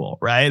in school,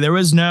 right? There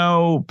was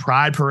no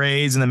pride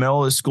parades in the middle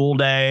of the school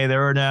day.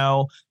 There were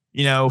no,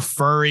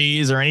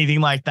 furries or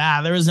anything like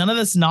that. There was none of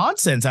this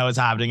nonsense that was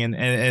happening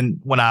in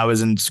when I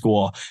was in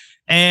school.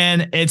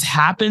 And it's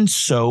happened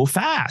so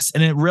fast.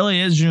 And it really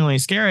is genuinely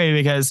scary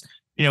because,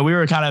 we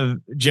were kind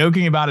of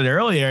joking about it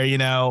earlier,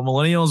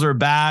 millennials are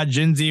bad.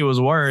 Gen Z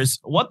was worse.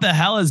 What the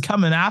hell is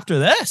coming after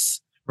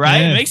this? Right.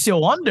 Yeah. It makes you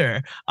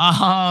wonder.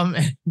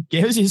 It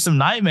gives you some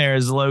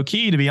nightmares, low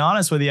key, to be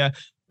honest with you.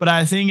 But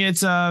I think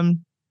it's,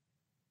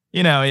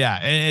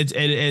 it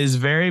is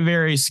very,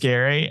 very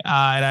scary.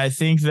 And I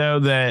think though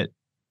that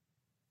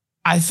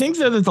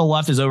the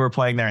left is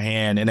overplaying their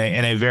hand in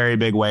a very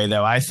big way,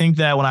 though. I think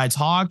that when I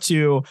talk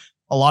to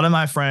a lot of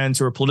my friends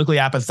who are politically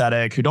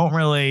apathetic, who don't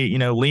really,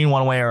 lean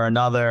one way or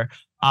another,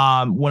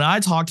 when I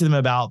talk to them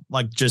about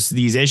like just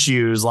these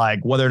issues,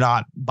 like whether or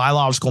not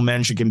biological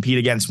men should compete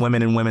against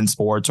women in women's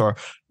sports, or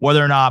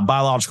whether or not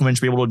biological men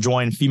should be able to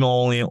join female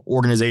only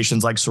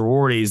organizations like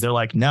sororities, they're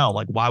like, no,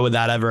 like, why would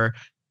that ever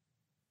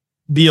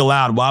be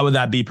allowed? Why would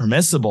that be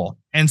permissible?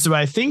 And so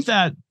I think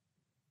that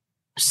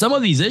some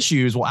of these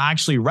issues will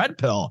actually red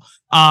pill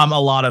a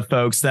lot of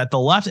folks that the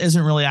left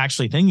isn't really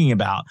actually thinking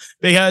about.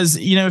 Because,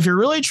 if you're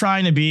really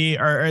trying to be,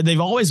 or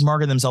they've always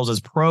marketed themselves as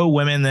pro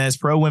women this,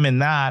 pro women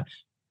that,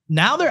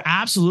 now they're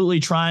absolutely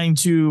trying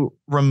to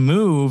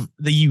remove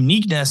the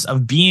uniqueness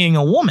of being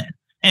a woman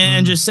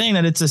and just saying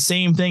that it's the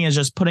same thing as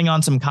just putting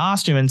on some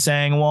costume and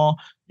saying, well,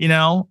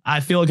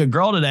 I feel like a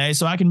girl today,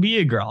 so I can be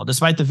a girl,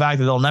 despite the fact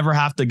that they'll never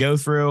have to go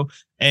through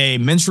a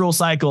menstrual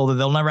cycle, that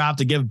they'll never have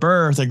to give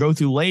birth or go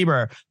through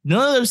labor.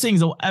 None of those things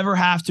they'll ever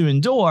have to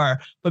endure.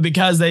 But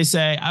because they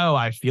say, oh,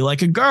 I feel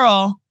like a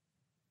girl,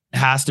 it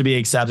has to be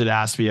accepted, it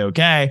has to be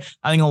okay.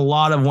 I think a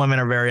lot of women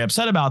are very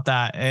upset about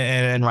that,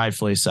 and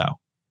rightfully so.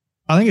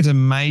 I think it's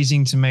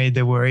amazing to me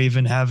that we're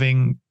even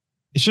having,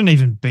 it shouldn't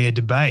even be a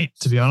debate,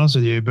 to be honest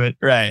with you, but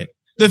right.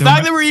 The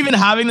fact that we're even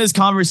having this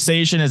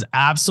conversation is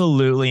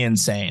absolutely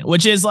insane,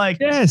 which is like,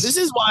 This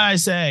is why I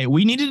say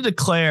we need to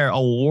declare a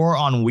war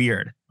on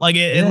weird. Like,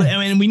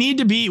 we need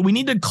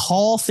to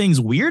call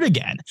things weird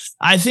again.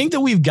 I think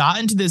that we've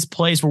gotten to this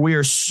place where we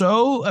are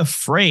so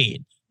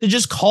afraid to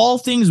just call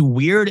things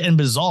weird and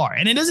bizarre.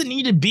 And it doesn't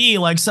need to be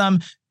like some,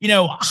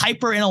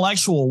 hyper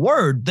intellectual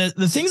word.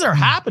 The things that are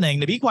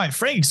happening, to be quite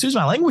frank, excuse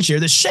my language here,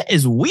 this shit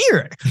is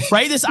weird,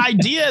 right? This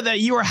idea that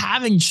you are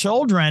having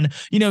children,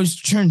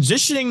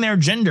 transitioning their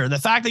gender, the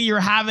fact that you're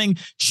having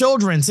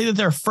children say that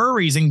they're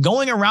furries and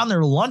going around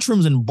their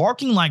lunchrooms and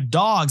barking like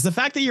dogs, the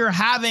fact that you're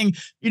having,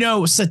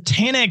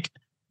 satanic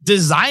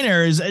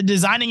designers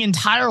designing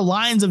entire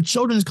lines of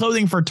children's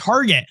clothing for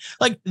Target.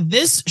 Like,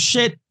 this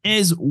shit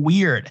is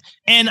weird.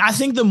 And I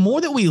think the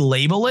more that we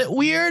label it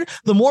weird,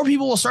 the more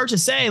people will start to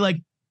say, like,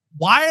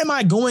 why am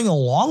I going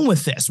along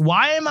with this?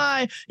 Why am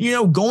I,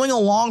 going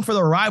along for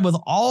the ride with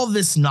all of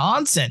this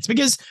nonsense?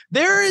 Because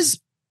there is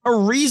a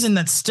reason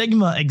that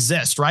stigma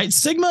exists, right?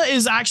 Stigma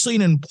is actually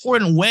an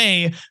important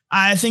way,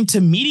 I think,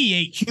 to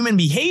mediate human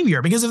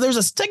behavior, because if there's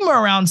a stigma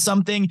around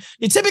something,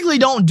 you typically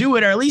don't do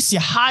it, or at least you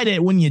hide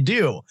it when you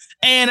do.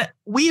 And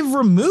we've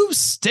removed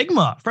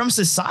stigma from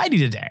society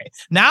today.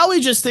 Now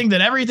we just think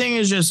that everything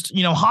is just,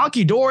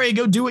 honky dory,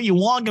 go do what you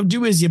want, go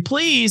do as you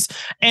please.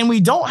 And we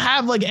don't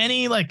have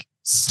any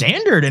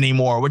standard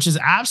anymore, which is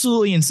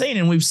absolutely insane.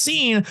 And we've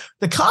seen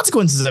the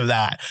consequences of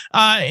that.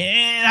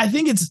 And I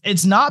think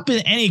it's not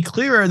been any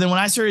clearer than when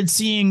I started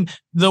seeing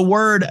the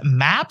word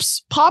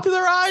MAPS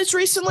popularized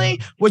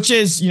recently, which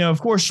is, of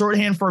course,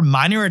 shorthand for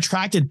minor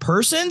attracted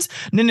persons.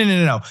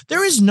 No.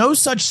 There is no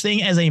such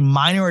thing as a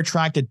minor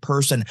attracted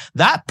person.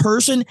 That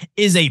person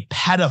is a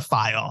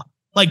pedophile.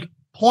 Like,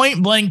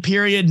 point blank,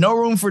 period. No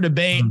room for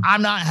debate.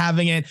 I'm not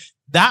having it.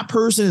 That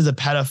person is a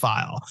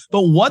pedophile.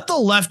 But what the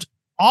left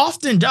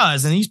often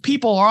does, and these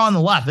people are on the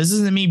left, this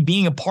isn't me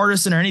being a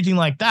partisan or anything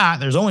like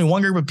that. There's only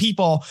one group of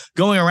people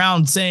going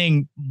around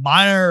saying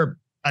minor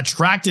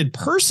attracted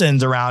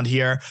persons around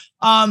here.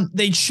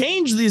 They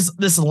change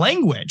this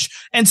language.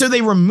 And so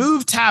they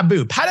remove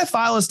taboo.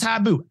 Pedophile is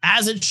taboo,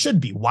 as it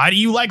should be. Why do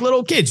you like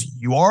little kids?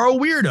 You are a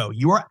weirdo.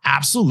 You are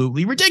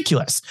absolutely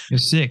ridiculous. You're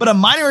sick. But a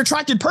minor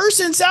attracted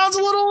person sounds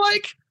a little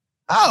like,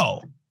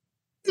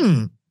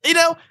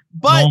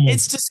 but normal.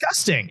 It's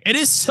disgusting. It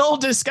is still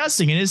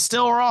disgusting. It is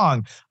still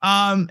wrong.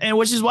 And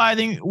which is why I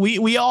think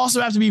we also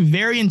have to be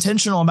very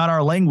intentional about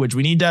our language.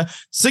 We need to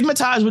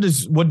stigmatize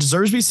what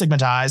deserves to be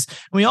stigmatized.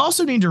 And we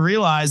also need to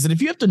realize that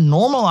if you have to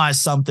normalize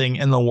something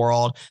in the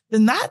world,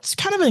 then that's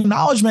kind of an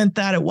acknowledgement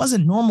that it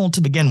wasn't normal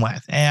to begin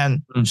with.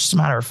 And just a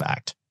matter of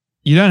fact.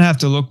 You don't have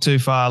to look too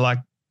far, like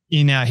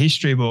in our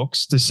history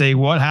books, to see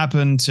what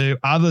happened to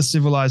other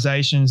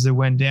civilizations that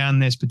went down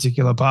this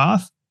particular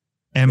path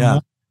and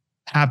what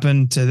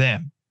happened to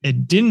them.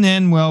 It didn't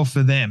end well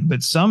for them,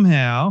 but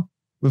somehow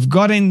we've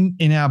got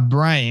in our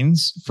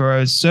brains for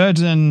a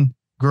certain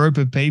group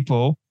of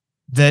people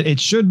that it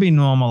should be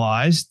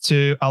normalized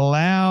to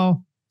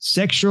allow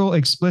sexual,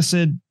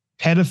 explicit,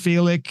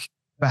 pedophilic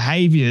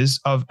behaviors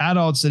of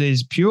adults that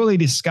is purely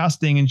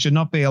disgusting and should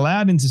not be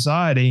allowed in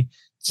society.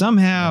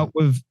 Somehow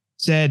we've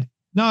said,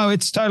 no,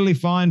 it's totally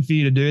fine for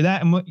you to do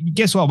that. And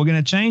guess what? We're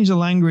going to change the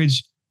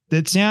language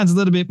that sounds a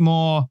little bit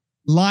more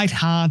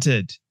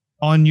lighthearted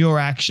on your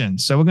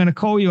actions. So we're going to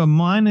call you a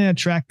minor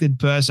attracted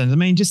person. I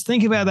mean, just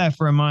think about that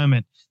for a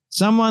moment.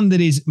 Someone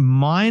that is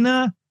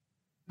minor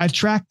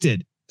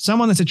attracted,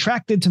 someone that's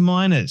attracted to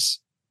minors.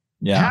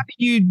 Yeah. How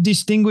do you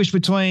distinguish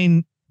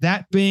between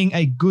that being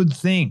a good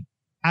thing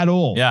at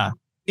all? Yeah.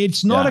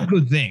 It's not a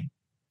good thing.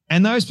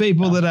 And those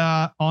people that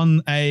are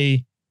on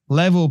a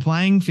level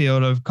playing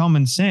field of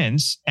common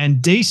sense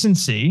and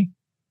decency.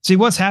 See,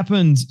 what's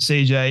happened,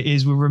 CJ,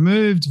 is we've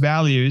removed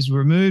values,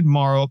 removed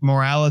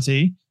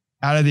morality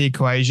out of the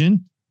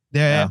equation.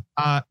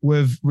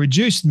 We've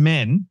reduced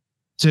men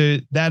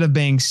to that of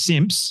being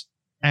simps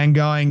and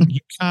going, you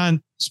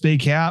can't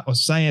speak out or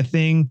say a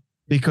thing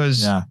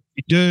because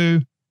you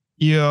do,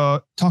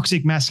 your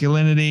toxic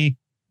masculinity.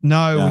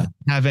 No, we don't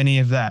have any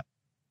of that.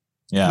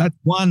 Yeah. That's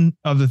one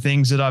of the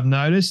things that I've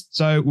noticed.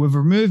 So we've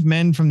removed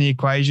men from the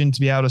equation to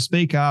be able to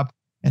speak up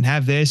and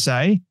have their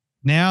say.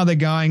 Now they're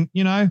going,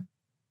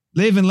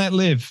 live and let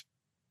live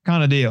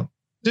kind of deal.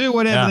 Do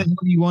whatever the hell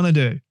you want to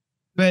do.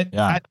 But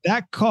at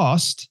that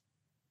cost,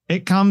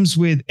 it comes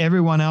with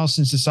everyone else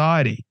in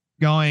society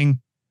going,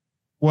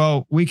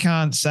 well, we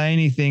can't say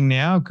anything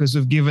now because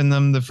we've given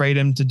them the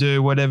freedom to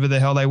do whatever the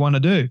hell they want to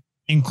do,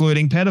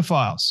 including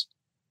pedophiles.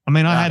 I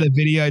mean, I had a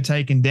video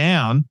taken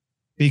down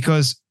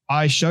because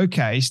I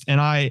showcased and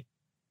I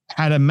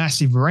had a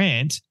massive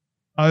rant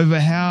over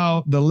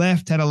how the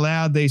left had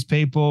allowed these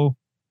people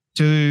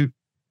to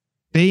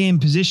be in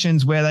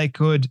positions where they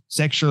could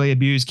sexually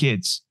abuse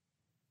kids.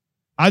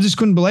 I just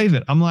couldn't believe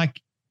it. I'm like,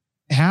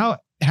 how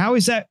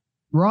is that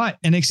right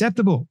and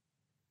acceptable?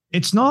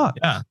 It's not.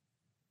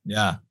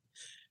 Yeah.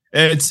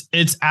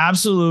 It's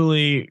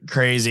absolutely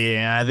crazy.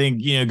 And I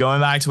think,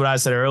 going back to what I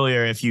said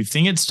earlier, if you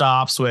think it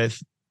stops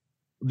with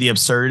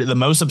the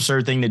most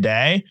absurd thing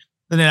today,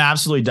 then it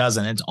absolutely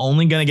doesn't. It's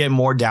only going to get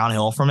more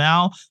downhill from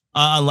now,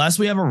 unless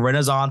we have a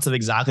renaissance of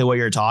exactly what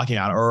you're talking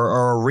about,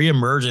 or a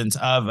reemergence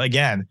of,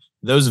 again,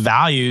 those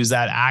values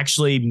that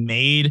actually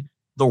made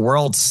the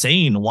world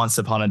sane once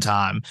upon a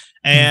time.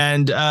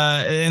 And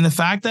the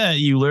fact that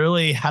you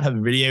literally had a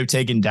video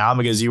taken down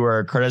because you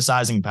were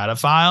criticizing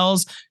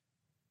pedophiles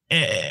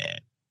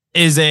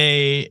is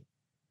a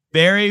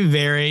very,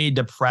 very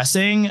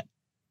depressing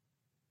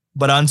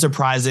but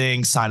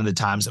unsurprising sign of the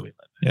times that we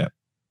live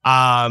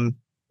in.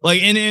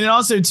 And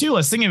also too,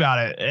 let's think about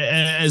it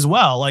as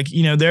well.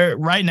 There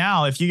right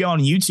now, if you go on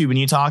YouTube and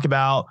you talk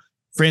about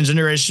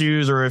transgender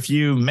issues, or if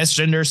you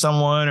misgender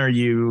someone, or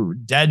you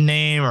dead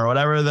name, or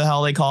whatever the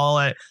hell they call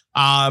it,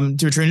 to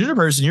a transgender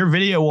person, your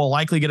video will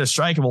likely get a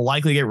strike and will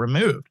likely get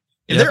removed.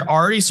 If they're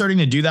already starting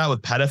to do that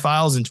with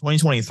pedophiles in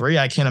 2023,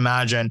 I can't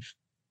imagine,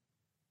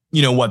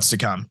 what's to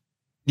come.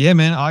 Yeah,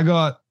 man, I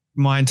got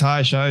my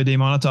entire show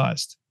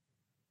demonetized.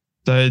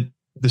 So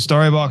the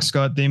Storybox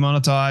got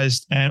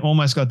demonetized and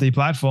almost got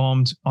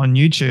deplatformed on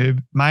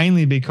YouTube,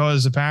 mainly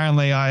because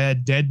apparently I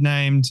had dead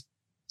named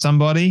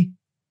somebody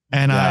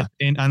and I had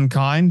been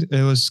unkind.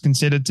 It was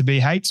considered to be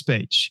hate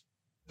speech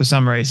for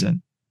some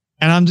reason.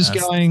 And I'm just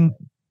going,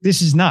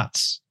 this is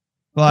nuts.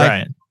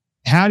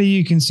 How do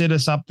you consider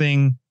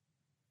something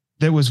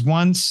that was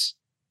once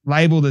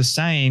labeled as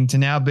sane to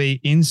now be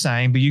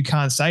insane, but you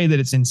can't say that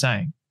it's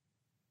insane?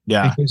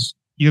 Yeah. Because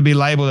you'll be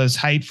labeled as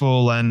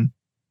hateful and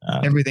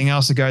everything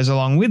else that goes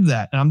along with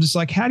that. And I'm just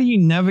like, how do you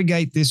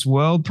navigate this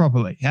world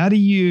properly? How do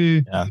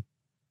you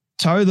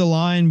toe the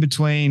line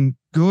between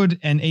good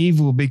and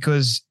evil,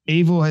 because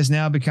evil has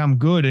now become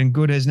good and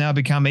good has now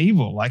become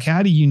evil? Like,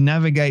 how do you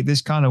navigate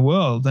this kind of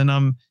world? And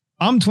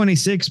I'm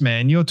 26,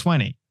 man, you're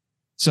 20.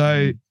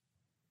 So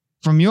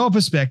from your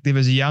perspective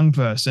as a young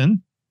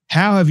person,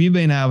 how have you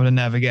been able to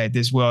navigate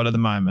this world at the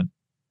moment?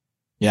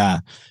 Yeah.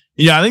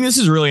 I think this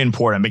is really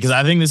important, because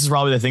I think this is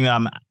probably the thing that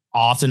I'm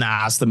often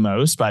asked the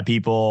most by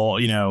people,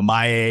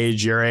 my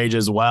age, your age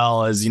as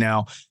well, as,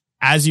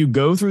 as you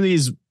go through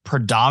these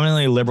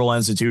predominantly liberal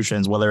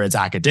institutions, whether it's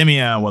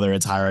academia, whether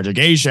it's higher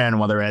education,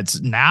 whether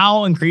it's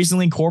now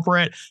increasingly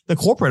the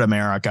corporate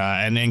America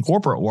and in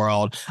corporate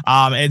world,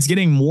 it's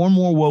getting more and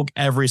more woke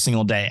every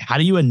single day. How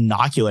do you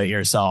inoculate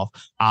yourself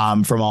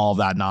from all of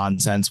that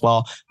nonsense?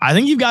 Well, I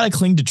think you've got to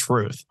cling to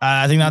truth.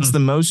 I think that's the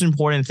most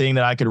important thing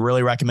that I could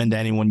really recommend to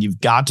anyone. You've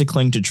got to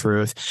cling to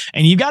truth,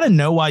 and you've got to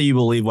know why you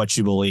believe what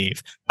you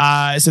believe,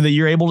 so that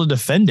you're able to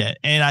defend it.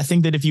 And I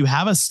think that if you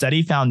have a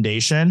steady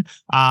foundation,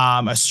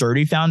 a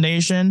sturdy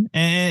foundation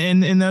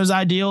in those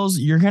ideals,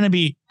 you're going to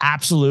be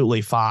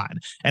absolutely fine.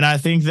 And I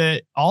think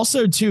that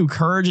also too,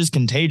 courage is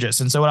contagious.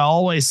 And so what I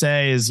always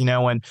say is,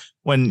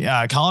 when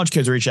college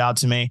kids reach out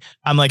to me,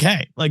 I'm like,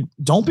 hey,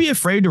 don't be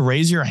afraid to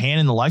raise your hand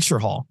in the lecture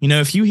hall.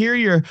 If you hear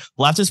your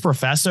leftist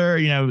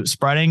professor,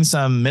 spreading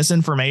some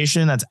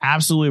misinformation that's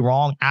absolutely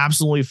wrong,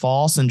 absolutely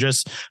false, and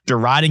just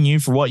deriding you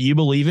for what you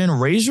believe in,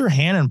 raise your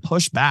hand and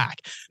push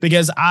back.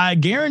 Because I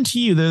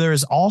guarantee you that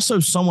there's also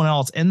someone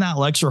else in that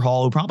lecture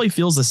hall who probably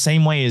feels the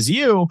same way as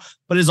you,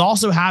 but is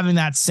also having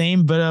that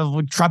same bit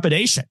of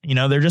trepidation.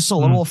 They're just a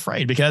little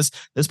afraid because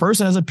this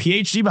person has a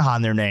PhD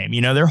behind their name.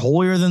 They're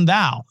holier than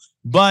thou.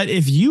 But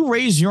if you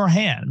raise your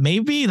hand,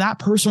 maybe that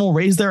person will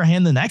raise their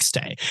hand the next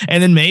day.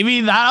 And then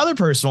maybe that other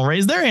person will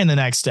raise their hand the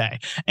next day.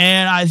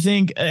 And I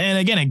think, and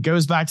again, it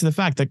goes back to the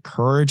fact that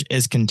courage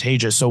is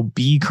contagious. So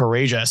be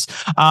courageous.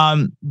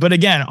 But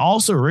again,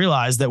 also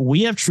realize that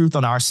we have truth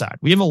on our side.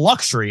 We have a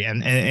luxury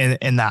in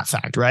that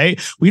fact,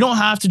 right? We don't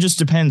have to just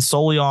depend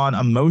solely on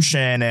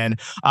emotion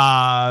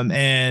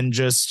and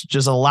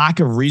just a lack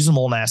of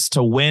reasonableness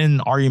to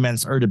win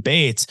arguments or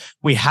debates.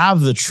 We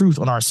have the truth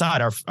on our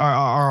side.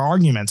 Our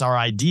arguments, our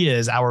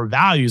ideas, our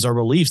values, our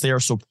beliefs, they are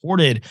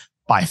supported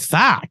by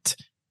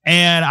fact.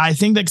 And I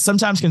think that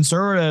sometimes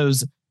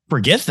conservatives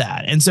forget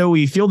that. And so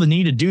we feel the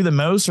need to do the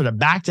most or to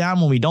back down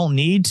when we don't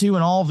need to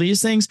and all of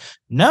these things.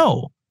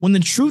 No, when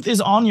the truth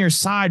is on your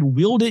side,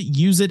 wield it,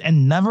 use it,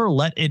 and never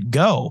let it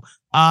go.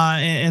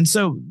 And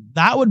so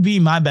that would be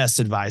my best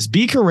advice.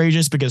 Be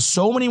courageous, because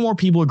so many more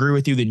people agree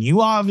with you than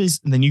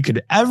you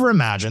could ever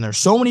imagine. There's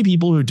so many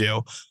people who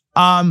do.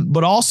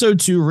 but also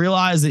to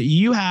realize that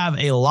you have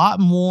a lot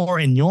more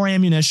in your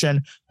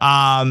ammunition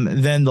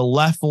than the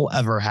left will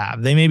ever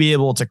have. They may be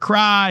able to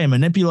cry and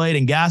manipulate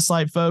and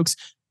gaslight folks,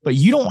 but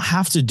you don't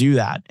have to do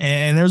that.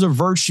 And there's a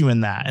virtue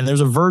in that. And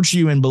there's a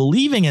virtue in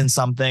believing in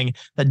something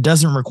that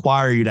doesn't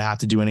require you to have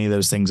to do any of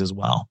those things as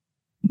well.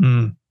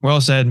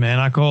 Well said, man.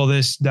 I call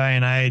this day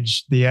and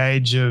age the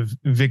age of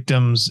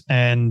victims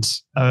and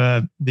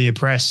the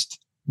oppressed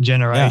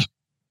generation.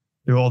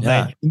 Who all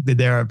they think that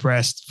they're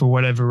oppressed for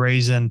whatever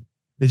reason.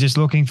 They're just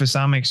looking for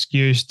some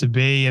excuse to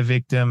be a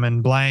victim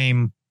and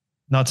blame,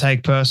 not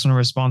take personal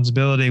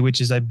responsibility, which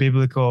is a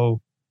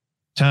biblical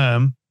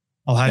term.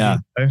 I'll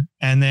have you know.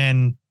 And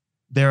then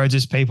there are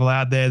just people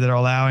out there that are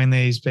allowing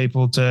these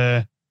people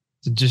to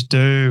just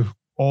do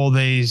all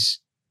these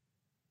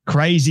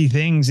crazy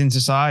things in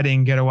society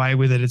and get away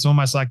with it. It's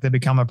almost like they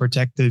become a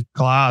protected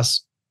class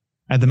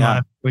at the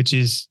moment, which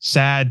is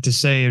sad to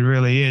see. It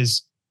really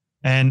is.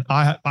 And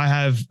I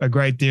have a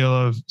great deal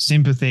of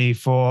sympathy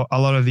for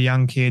a lot of the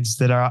young kids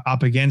that are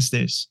up against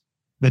this,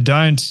 that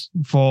don't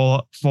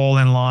fall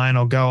in line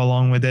or go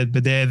along with it,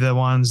 but they're the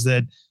ones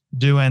that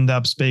do end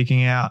up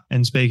speaking out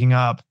and speaking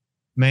up.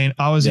 I mean,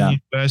 I was in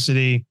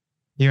university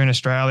here in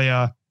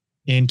Australia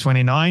in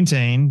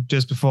 2019,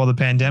 just before the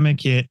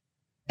pandemic hit,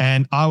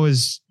 and I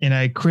was in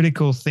a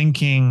critical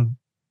thinking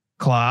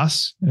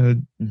class. It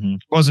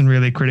wasn't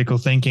really critical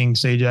thinking,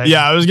 CJ.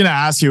 Yeah, I was going to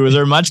ask you, was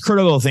there much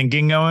critical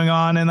thinking going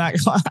on in that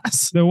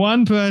class? The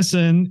one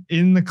person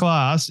in the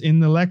class,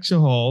 in the lecture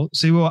hall,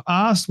 we were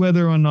asked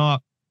whether or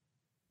not,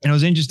 and it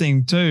was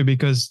interesting too,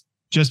 because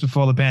just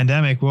before the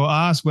pandemic, we were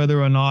asked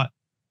whether or not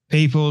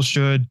people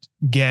should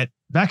get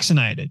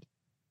vaccinated.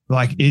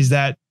 Like, is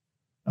that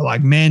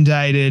like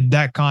mandated,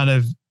 that kind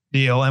of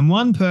deal? And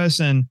one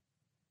person,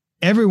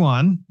 there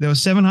were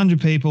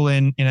 700 people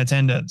in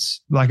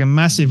attendance, like a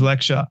massive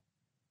lecture.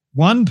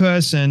 One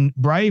person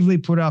bravely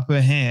put up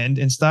her hand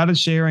and started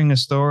sharing a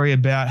story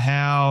about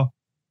how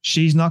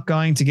she's not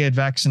going to get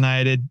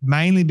vaccinated,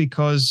 mainly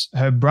because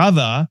her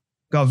brother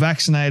got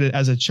vaccinated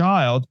as a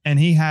child and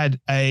he had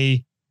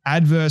a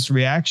adverse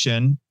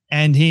reaction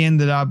and he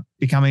ended up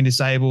becoming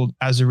disabled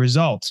as a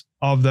result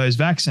of those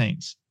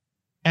vaccines.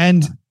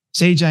 And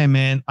CJ,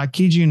 man, I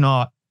kid you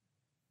not,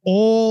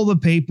 all the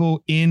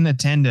people in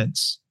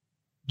attendance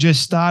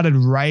just started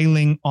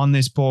railing on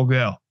this poor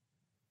girl.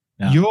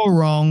 Yeah. You're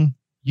wrong.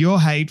 You're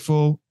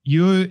hateful.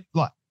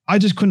 I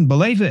just couldn't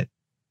believe it.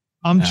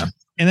 And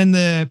then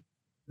the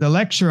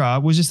lecturer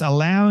was just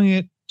allowing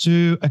it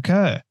to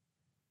occur.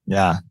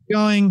 Yeah.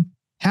 Going,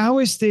 how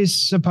is this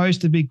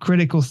supposed to be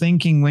critical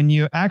thinking when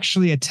you're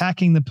actually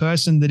attacking the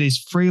person that is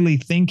freely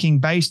thinking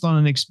based on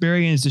an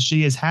experience that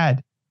she has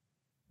had?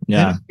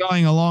 Yeah. And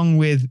going along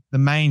with the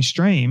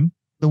mainstream,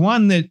 the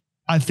one that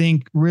I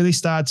think really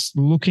starts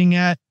looking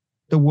at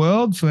the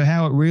world for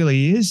how it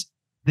really is,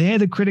 they're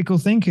the critical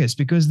thinkers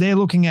because they're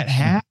looking at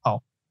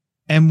how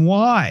and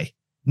why,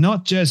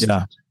 not just,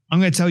 I'm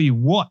going to tell you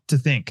what to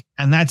think.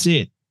 And that's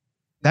it.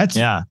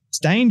 It's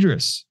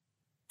dangerous.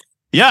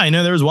 Yeah.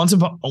 There was once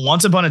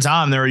upon a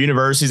time, there were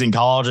universities and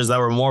colleges that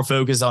were more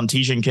focused on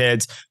teaching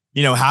kids,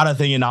 how to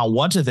think and not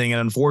what to think.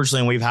 And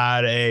unfortunately, we've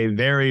had a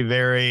very,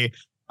 very,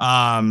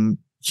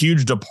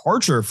 huge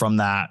departure from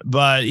that.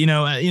 But,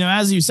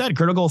 as you said,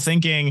 critical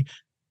thinking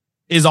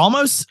is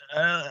almost,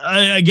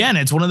 again,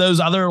 it's one of those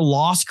other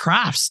lost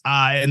crafts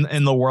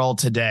in the world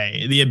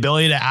today. The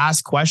ability to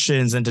ask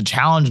questions and to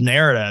challenge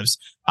narratives.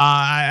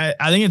 I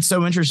think it's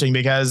so interesting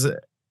because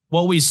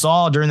what we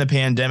saw during the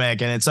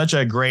pandemic, and it's such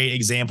a great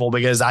example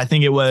because I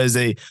think it was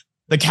the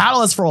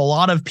catalyst for a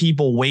lot of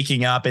people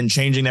waking up and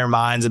changing their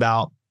minds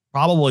about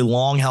probably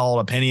long held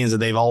opinions that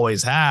they've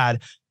always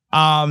had.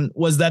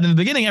 Was that in the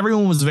beginning,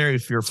 everyone was very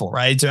fearful,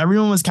 right? So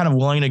everyone was kind of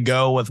willing to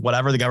go with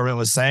whatever the government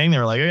was saying. They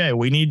were like, okay,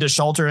 we need to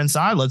shelter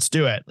inside. Let's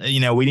do it.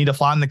 We need to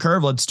flatten the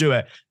curve. Let's do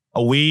it.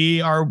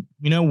 We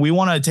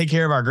want to take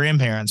care of our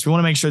grandparents. We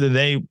want to make sure that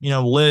they,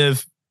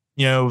 live,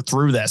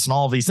 through this and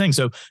all of these things.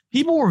 So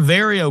people were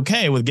very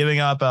okay with giving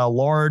up a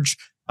large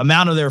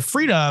amount of their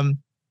freedom.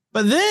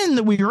 But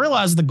then we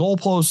realized the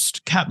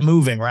goalpost kept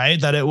moving, right?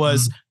 That it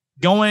was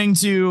going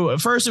to,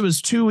 first it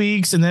was 2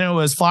 weeks and then it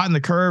was flatten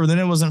the curve. And then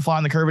it wasn't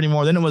flatten the curve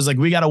anymore. Then it was like,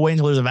 we got to wait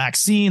until there's a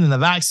vaccine, and the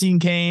vaccine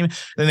came.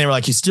 Then they were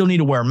like, you still need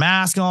to wear a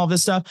mask and all of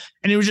this stuff.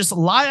 And it was just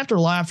lie after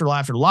lie after lie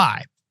after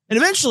lie. And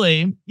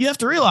eventually you have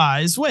to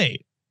realize,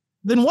 wait,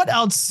 then what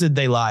else did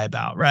they lie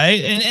about?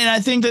 Right. And I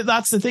think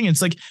that's the thing.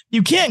 It's like,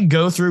 you can't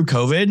go through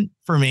COVID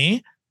for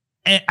me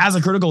as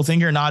a critical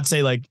thinker and not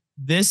say like,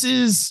 this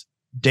is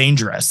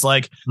dangerous.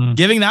 Like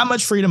giving that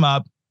much freedom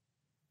up,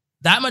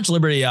 that much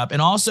liberty up,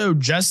 and also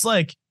just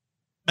like,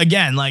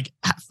 again, like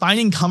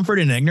finding comfort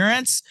in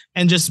ignorance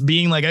and just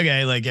being like,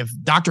 okay, like if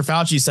Dr.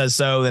 Fauci says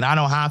so, then I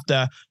don't have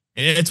to,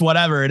 it's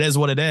whatever, it is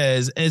what it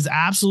is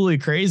absolutely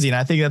crazy. And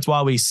I think that's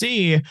why we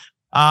see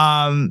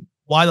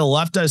why the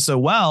left does so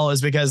well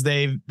is because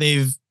they've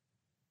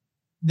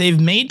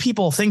made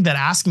people think that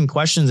asking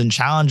questions and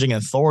challenging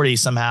authority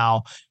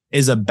somehow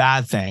is a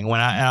bad thing when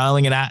I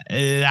think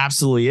it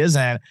absolutely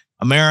isn't.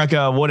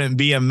 America wouldn't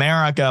be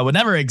America, would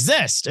never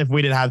exist if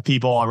we didn't have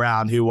people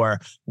around who were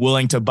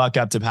willing to buck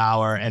up to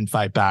power and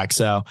fight back.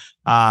 So,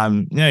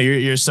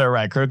 you're so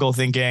right. Critical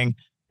thinking,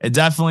 it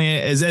definitely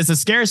is. It's a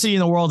scarcity in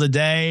the world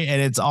today,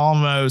 and it's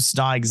almost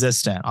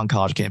non-existent on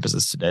college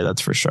campuses today.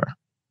 That's for sure.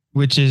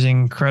 Which is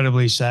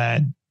incredibly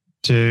sad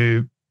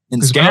and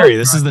scary.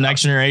 This is the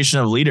next generation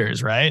of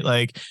leaders, right?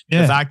 Like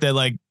the fact that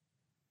like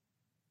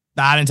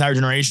that entire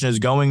generation is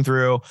going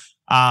through,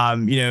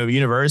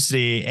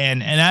 university.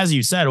 And as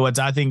you said, what's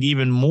I think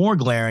even more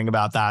glaring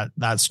about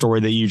that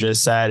story that you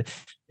just said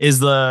is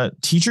the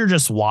teacher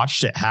just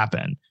watched it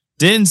happen.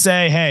 Didn't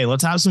say, hey,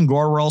 let's have some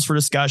guardrails for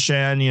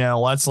discussion.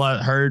 Let's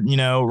let her,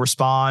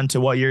 respond to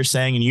what you're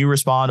saying and you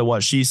respond to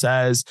what she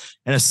says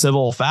in a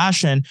civil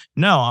fashion.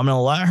 No, I'm going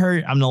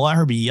to let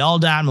her be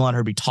yelled at. I'm going to let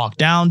her be talked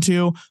down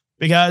to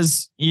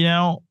because,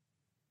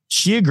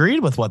 she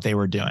agreed with what they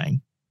were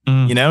doing. She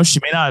may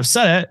not have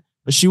said it,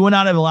 but she would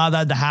not have allowed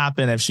that to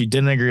happen if she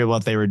didn't agree with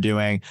what they were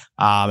doing.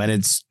 And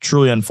it's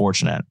truly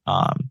unfortunate.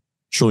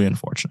 Truly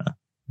unfortunate.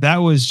 That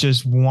was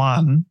just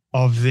one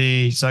of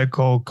the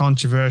so-called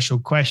controversial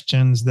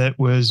questions that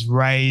was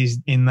raised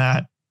in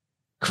that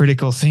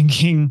critical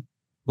thinking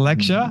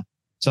lecture.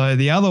 So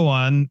the other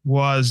one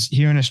was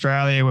here in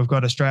Australia, we've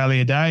got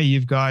Australia Day. You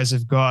guys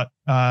have got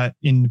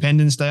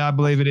Independence Day, I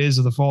believe it is,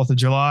 or the 4th of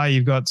July.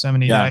 You've got so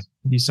many days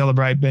you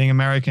celebrate being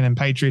American and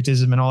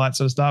patriotism and all that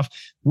sort of stuff.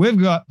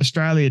 We've got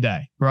Australia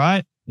Day,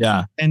 right?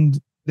 Yeah. And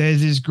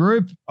there's this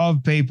group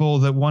of people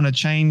that want to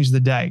change the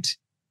date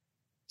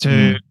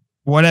to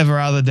whatever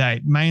other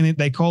date. Mainly,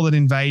 they call it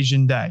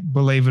Invasion Day,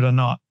 believe it or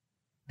not.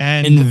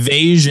 And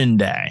Invasion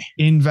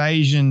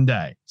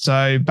Day.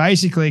 So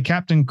basically,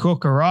 Captain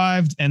Cook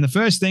arrived, and the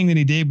first thing that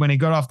he did when he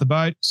got off the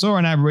boat, saw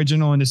an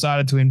Aboriginal and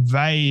decided to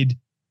invade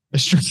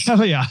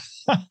Australia,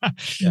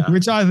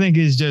 which I think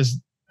is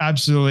just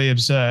absolutely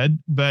absurd.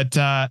 But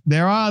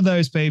there are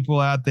those people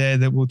out there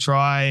that will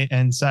try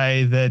and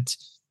say that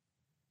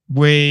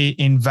we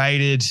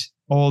invaded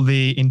all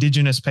the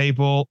Indigenous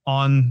people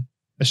on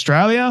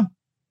Australia.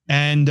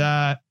 And,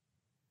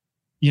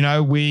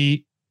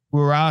 we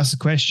were asked the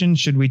question,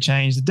 should we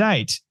change the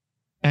date?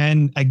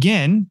 And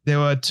again, there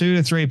were 2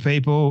 to 3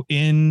 people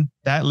in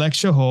that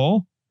lecture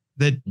hall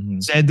that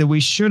said that we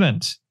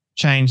shouldn't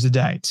change the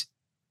date.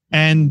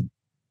 And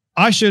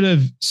I should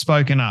have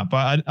spoken up.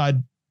 I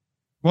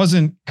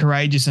wasn't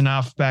courageous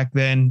enough back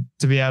then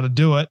to be able to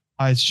do it.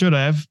 I should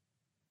have.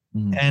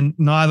 And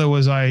neither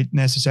was I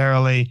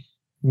necessarily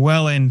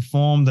well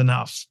informed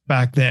enough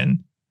back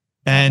then.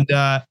 And,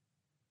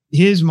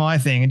 here's my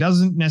thing. It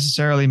doesn't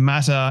necessarily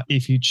matter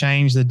if you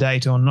change the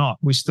date or not.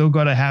 We still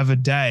got to have a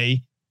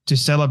day to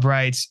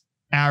celebrate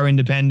our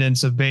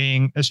independence of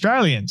being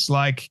Australians.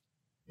 Like,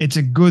 it's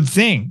a good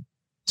thing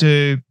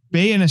to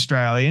be an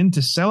Australian,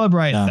 to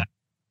celebrate that,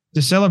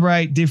 to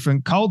celebrate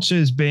different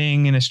cultures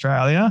being in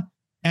Australia.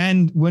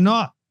 And we're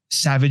not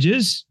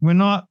savages. We're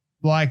not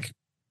like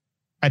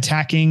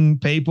attacking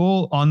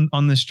people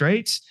on the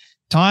streets.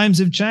 Times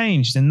have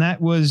changed, and that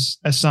was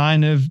a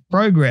sign of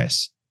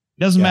progress.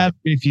 It doesn't matter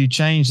if you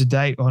change the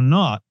date or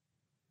not.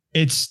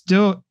 It's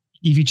still,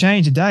 if you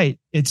change the date,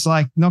 it's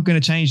like not going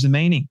to change the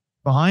meaning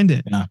behind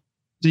it. Yeah.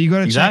 So you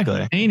got to change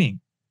the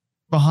meaning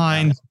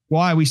behind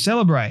why we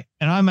celebrate.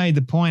 And I made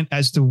the point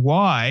as to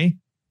why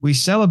we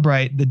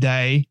celebrate the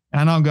day.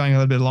 And I'm going a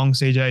little bit long,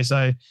 CJ,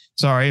 so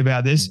sorry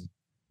about this.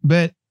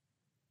 But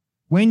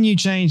when you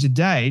change the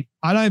date,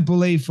 I don't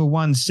believe for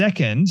 1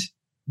 second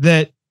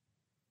that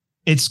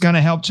it's going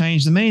to help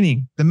change the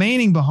meaning. The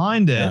meaning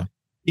behind it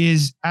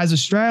is, as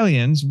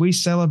Australians, we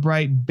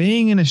celebrate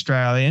being an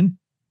Australian.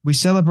 We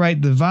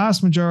celebrate the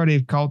vast majority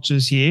of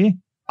cultures here.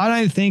 I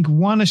don't think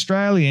one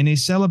Australian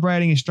is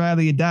celebrating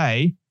Australia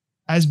Day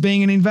as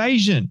being an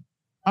invasion.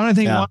 I don't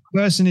think one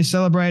person is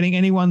celebrating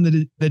anyone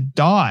that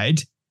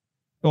died,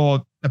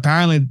 or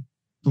apparently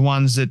the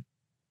ones that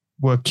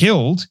were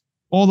killed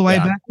all the way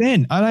back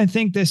then. I don't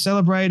think they're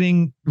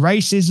celebrating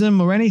racism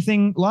or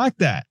anything like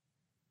that.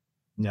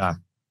 Yeah.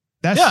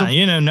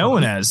 No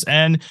one is.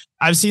 And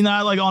I've seen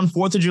that like on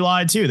 4th of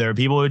July too. There are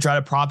people who try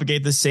to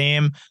propagate the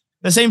same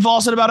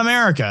falsehood about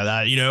America,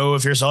 that,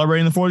 if you're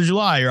celebrating the 4th of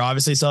July, you're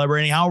obviously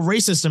celebrating how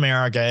racist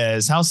America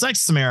is, how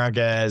sexist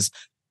America is.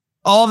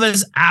 All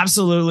this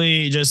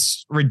absolutely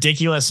just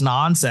ridiculous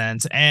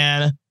nonsense.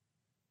 And,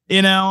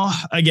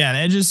 again,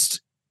 it's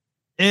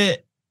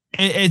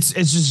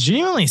just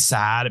genuinely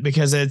sad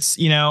because it's,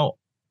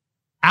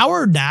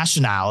 our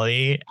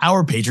nationality,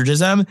 our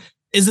patriotism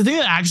is the thing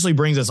that actually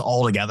brings us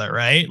all together,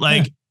 right?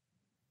 Like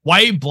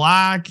white,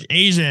 black,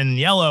 Asian,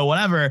 yellow,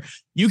 whatever.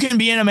 You can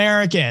be an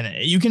American.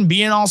 You can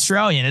be an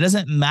Australian. It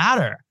doesn't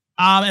matter.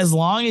 As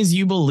long as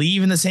you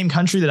believe in the same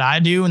country that I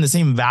do and the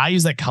same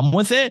values that come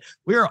with it,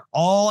 we're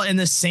all in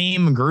the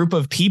same group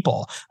of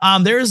people.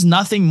 There's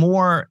nothing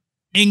more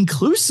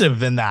inclusive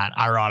than that,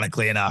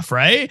 ironically enough,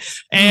 right?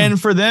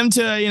 And for them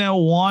to,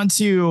 want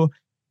to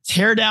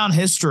tear down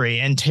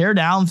history and tear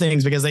down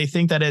things because they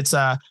think that it's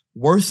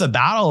worth the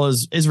battle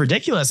is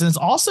ridiculous. And it's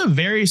also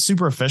very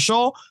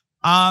superficial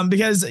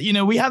because,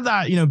 we have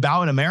that,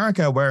 bout in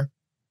America where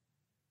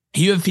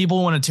You have people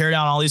who want to tear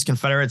down all these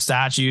Confederate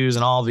statues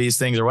and all these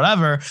things or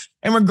whatever.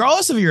 And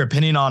regardless of your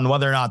opinion on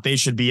whether or not they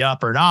should be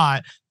up or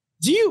not,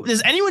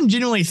 does anyone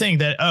genuinely think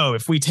that, oh,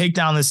 if we take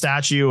down the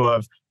statue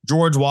of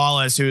George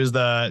Wallace, who is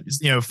the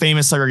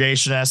famous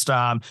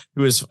segregationist,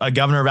 who was a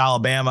governor of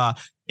Alabama,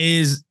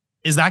 is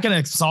that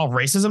going to solve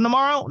racism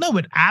tomorrow? No,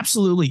 it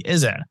absolutely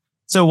isn't.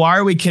 So why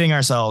are we kidding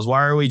ourselves?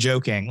 Why are we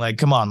joking? Like,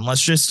 come on,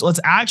 let's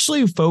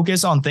actually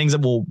focus on things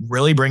that will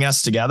really bring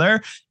us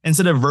together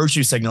instead of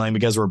virtue signaling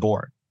because we're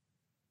bored.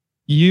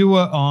 You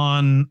were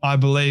on, I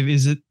believe,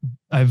 is it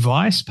a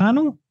Vice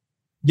panel?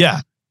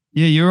 Yeah.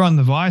 Yeah, you were on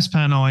the Vice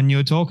panel and you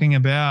were talking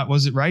about,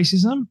 was it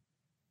racism?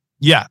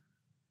 Yeah.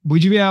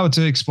 Would you be able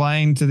to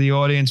explain to the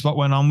audience what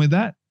went on with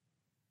that?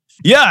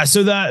 Yeah,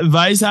 so that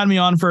Vice had me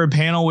on for a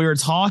panel. We were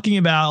talking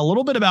about a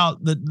little bit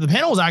about the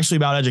panel was actually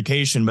about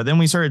education, but then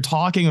we started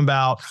talking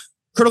about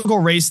critical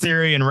race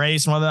theory and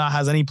race and whether that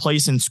has any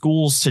place in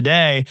schools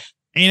today.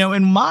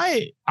 And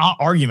my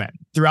argument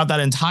throughout that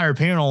entire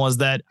panel was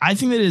that I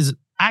think that it is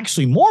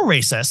actually more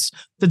racist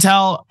to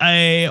tell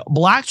a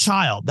Black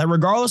child that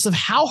regardless of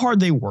how hard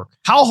they work,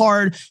 how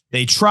hard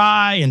they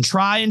try and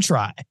try and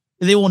try,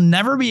 they will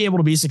never be able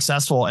to be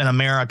successful in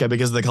America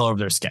because of the color of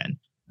their skin.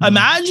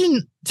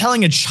 Imagine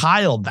telling a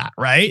child that,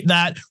 right?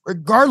 That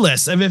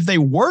regardless of if they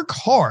work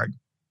hard,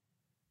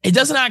 it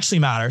doesn't actually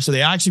matter. So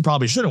they actually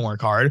probably shouldn't work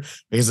hard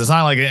because it's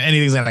not like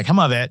anything's going to come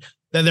of it,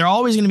 that they're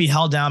always going to be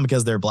held down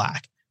because they're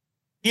Black.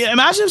 Yeah,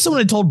 imagine if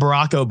someone had told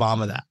Barack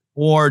Obama that,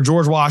 or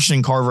George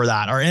Washington Carver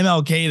that, or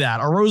MLK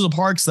that, or Rosa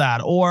Parks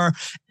that, or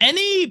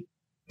any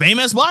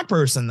famous Black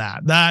person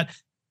that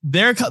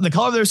the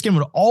color of their skin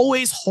would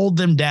always hold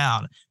them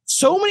down.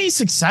 So many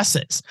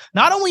successes,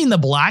 not only in the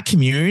Black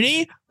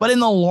community, but in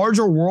the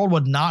larger world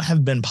would not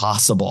have been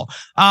possible.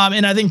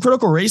 And I think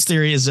critical race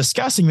theory is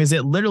disgusting because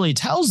it literally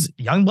tells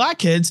young Black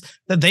kids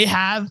that they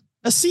have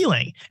a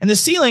ceiling, and the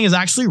ceiling is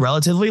actually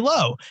relatively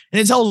low. And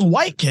it tells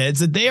white kids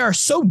that they are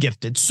so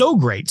gifted, so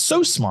great,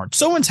 so smart,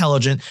 so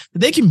intelligent that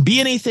they can be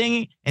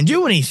anything and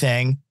do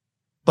anything.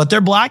 But their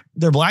Black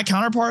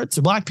counterparts,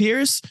 their Black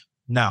peers,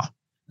 no,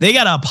 they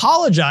got to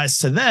apologize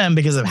to them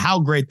because of how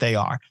great they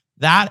are.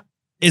 That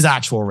is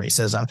actual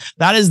racism.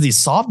 That is the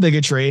soft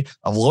bigotry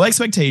of low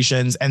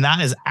expectations. And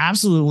that is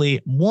absolutely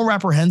more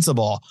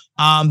reprehensible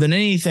than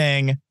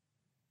anything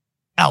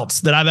else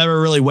that I've ever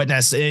really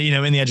witnessed,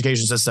 in the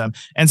education system.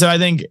 And so I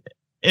think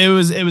it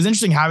was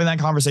interesting having that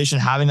conversation,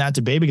 having that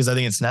debate, because I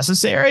think it's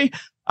necessary.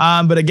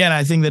 But again,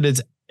 I think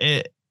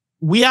that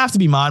we have to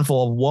be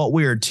mindful of what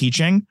we are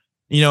teaching,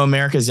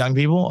 America's young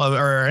people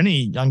or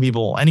any young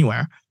people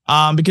anywhere,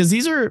 because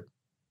these are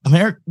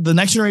the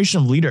next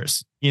generation of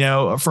leaders,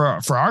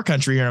 for our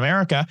country here in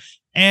America.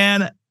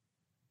 And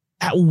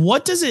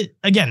what does it,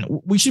 again,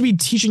 we should be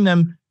teaching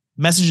them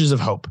messages of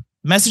hope,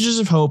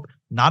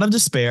 not of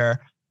despair,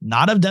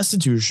 not of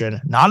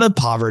destitution, not of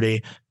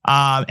poverty,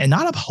 and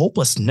not of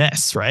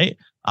hopelessness. Right.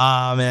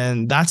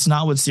 And that's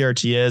not what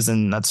CRT is.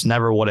 And that's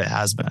never what it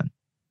has been.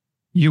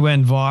 You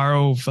went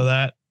viral for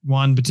that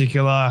one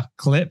particular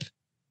clip.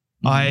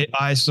 Mm-hmm.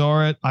 I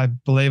saw it. I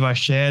believe I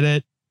shared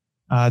it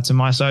to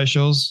my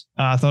socials.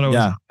 I thought it was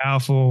a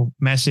powerful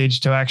message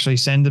to actually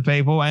send to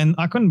people. And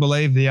I couldn't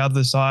believe the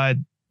other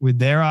side with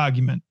their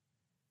argument.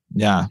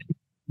 Yeah. It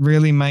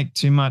really make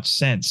too much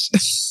sense.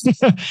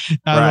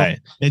 Right.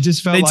 It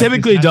just felt They like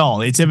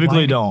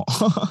typically don't.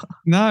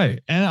 No.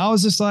 And I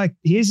was just like,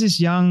 here's this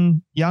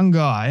young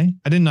guy.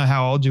 I didn't know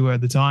how old you were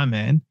at the time,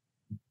 man.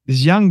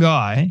 This young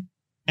guy,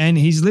 and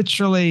he's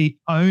literally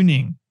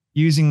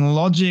using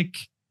logic,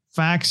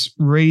 facts,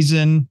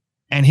 reason,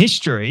 and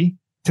history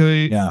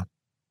to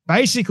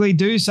basically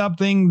do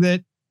something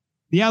that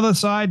the other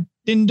side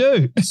didn't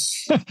do.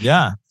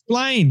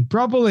 Explain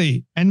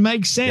properly and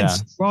make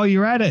sense while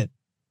you're at it.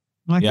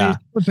 Like these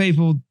other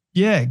people,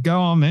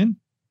 go on, man.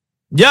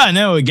 Yeah,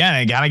 no, again,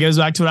 it kind of goes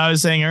back to what I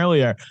was saying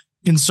earlier.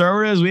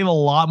 Conservatives, we have a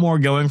lot more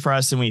going for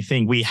us than we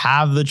think. We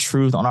have the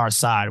truth on our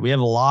side. We have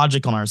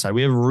logic on our side.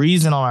 We have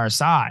reason on our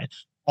side.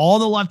 All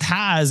the left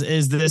has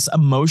is this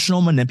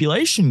emotional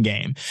manipulation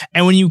game.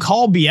 And when you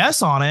call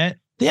BS on it,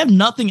 they have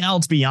nothing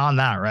else beyond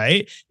that,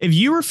 right? If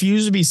you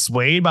refuse to be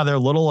swayed by their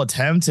little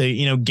attempt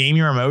to, game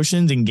your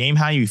emotions and game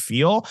how you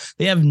feel,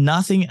 they have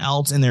nothing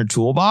else in their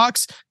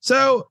toolbox.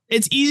 So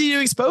it's easy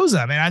to expose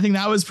them. And I think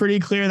that was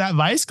pretty clear. That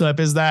Vice clip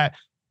is that,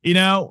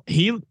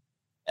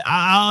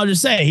 I'll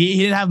just say he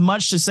didn't have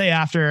much to say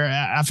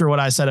after what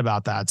I said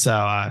about that.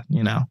 So,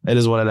 it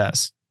is what it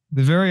is.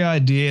 The very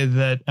idea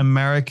that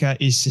America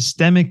is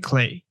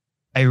systemically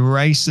a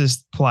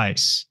racist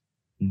place,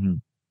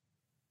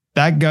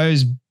 that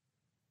goes,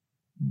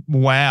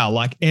 wow,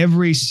 like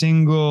every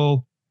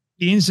single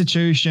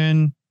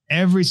institution,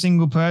 every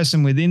single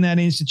person within that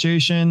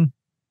institution,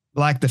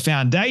 like the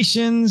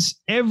foundations,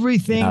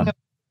 everything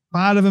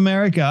part of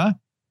America,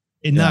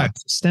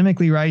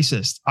 systemically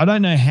racist. I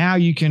don't know how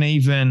you can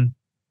even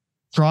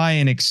try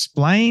and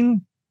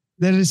explain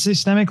that it's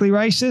systemically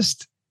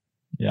racist.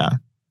 Yeah.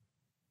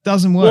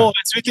 Doesn't work. Well,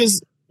 it's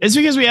because It's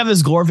because we have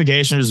this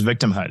glorification of just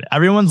victimhood.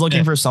 Everyone's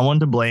looking for someone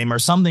to blame or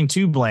something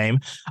to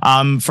blame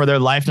for their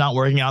life not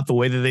working out the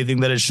way that they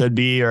think that it should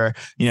be, or,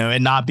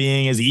 it not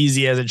being as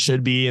easy as it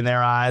should be in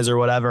their eyes or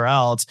whatever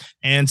else.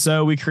 And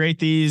so we create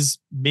these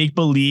make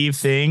believe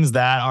things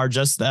that are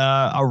just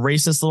a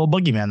racist little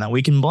boogeyman that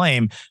we can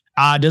blame.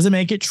 Doesn't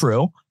make it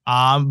true.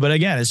 But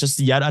again, it's just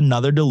yet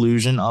another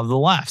delusion of the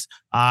left.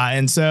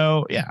 And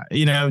so,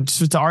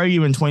 to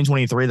argue in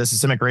 2023 that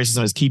systemic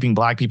racism is keeping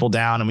black people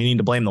down and we need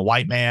to blame the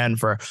white man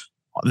for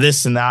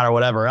this and that or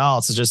whatever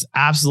else is just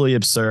absolutely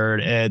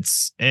absurd.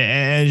 It's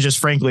just,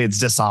 frankly, it's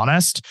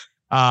dishonest.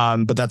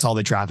 But that's all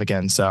they traffic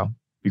in. So, to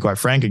be quite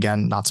frank,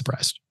 again, not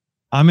surprised.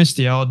 I miss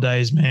the old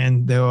days,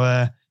 man. There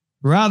were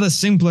rather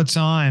simpler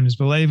times,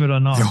 believe it or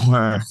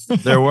not.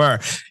 There were.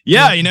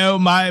 Yeah,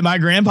 my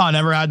grandpa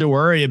never had to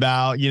worry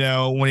about,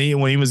 when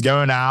he was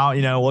going out,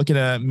 looking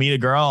to meet a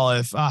girl,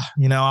 if I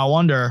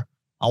wonder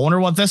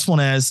what this one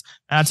is.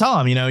 And I tell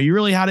him, you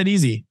really had it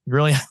easy. You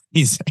really had it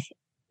easy.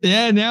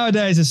 Yeah,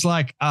 nowadays it's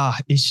like,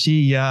 is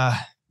she a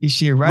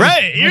racist?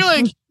 Right. You're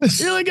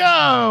like,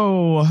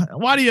 oh,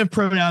 why do you have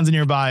pronouns in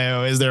your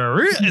bio? Is there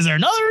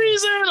another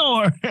reason?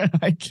 Or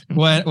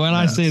when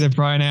I see the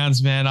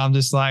pronouns, man, I'm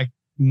just like,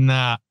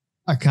 nah,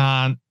 I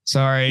can't.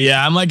 Sorry.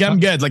 Yeah, I'm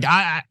good. Like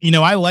I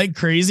like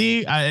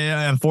crazy.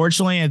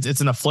 Unfortunately,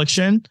 it's an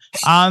affliction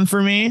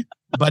for me,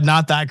 but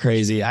not that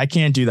crazy. I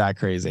can't do that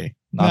crazy.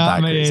 Not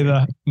that me crazy.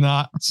 either.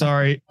 Nah,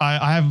 sorry.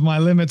 I have my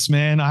limits,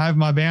 man. I have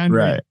my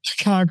boundaries. Right.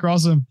 I can't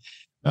cross them.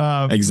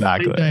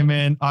 Exactly. Okay,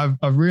 man.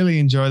 I've really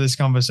enjoyed this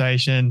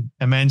conversation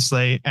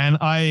immensely, and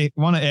I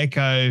want to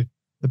echo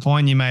the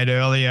point you made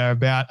earlier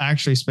about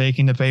actually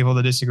speaking to people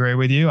that disagree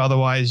with you.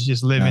 Otherwise, you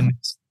just live in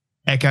this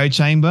echo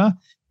chamber.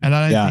 And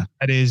I don't think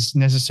that is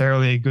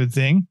necessarily a good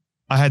thing.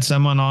 I had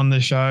someone on the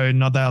show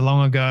not that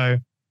long ago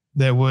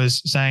that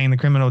was saying the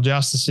criminal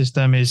justice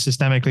system is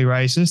systemically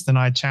racist. And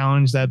I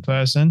challenged that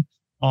person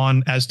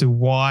on as to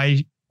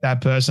why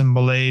that person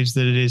believes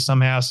that it is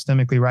somehow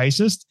systemically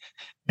racist.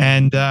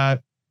 And, I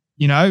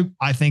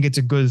think it's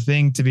a good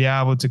thing to be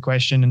able to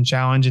question and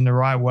challenge in the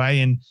right way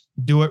and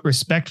do it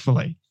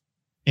respectfully.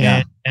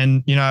 Yeah.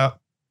 And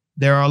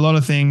there are a lot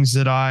of things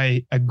that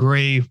I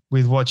agree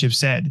with what you've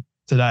said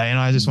today. And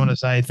I just want to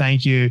say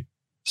thank you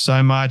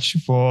so much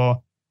for,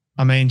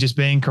 just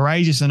being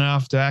courageous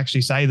enough to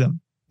actually say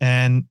them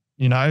and,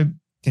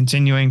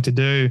 continuing to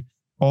do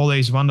all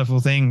these wonderful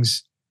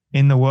things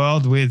in the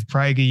world with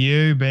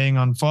PragerU, being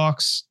on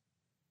Fox.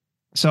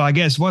 So I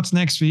guess what's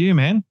next for you,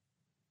 man?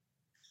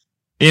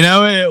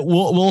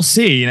 We'll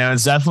see.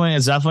 It's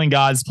definitely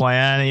God's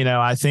plan.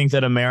 I think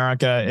that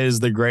America is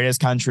the greatest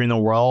country in the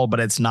world, but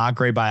it's not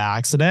great by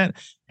accident.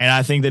 And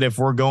I think that if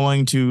we're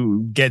going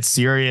to get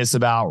serious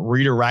about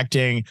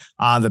redirecting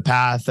the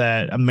path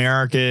that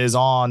America is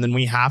on, then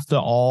we have to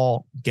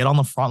all get on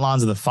the front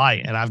lines of the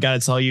fight. And I've got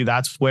to tell you,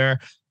 that's where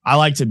I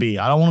like to be.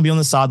 I don't want to be on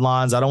the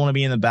sidelines. I don't want to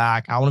be in the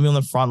back. I want to be on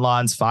the front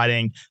lines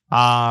fighting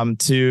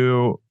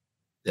to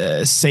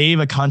save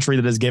a country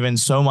that has given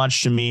so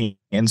much to me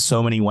in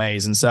so many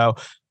ways. And so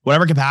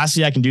whatever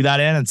capacity I can do that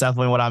in, it's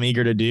definitely what I'm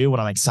eager to do, what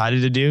I'm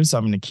excited to do. So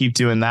I'm going to keep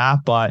doing that.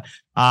 But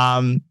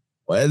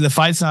the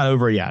fight's not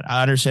over yet.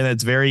 I understand that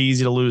it's very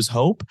easy to lose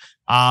hope.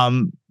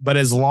 But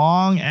as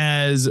long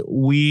as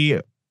we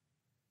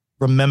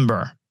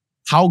remember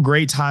how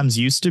great times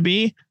used to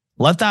be,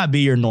 let that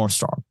be your North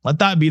Star. Let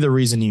that be the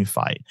reason you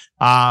fight.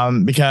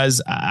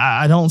 Because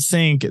I don't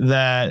think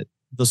that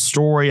the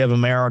story of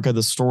America,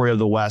 the story of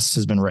the West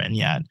has been written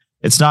yet.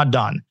 It's not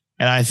done.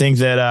 And I think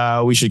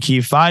that we should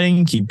keep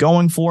fighting, keep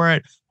going for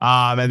it.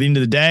 At the end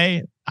of the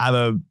day, I have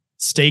a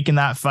stake in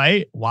that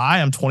fight. Why?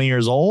 I'm 20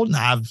 years old and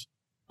I have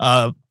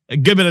a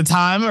good bit of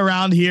time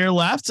around here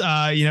left,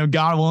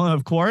 God willing,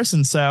 of course.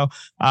 And so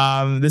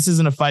this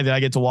isn't a fight that I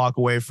get to walk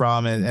away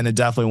from, and it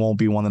definitely won't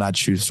be one that I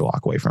choose to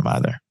walk away from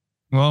either.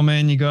 Well,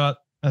 man, you got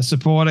a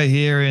supporter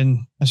here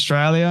in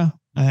Australia,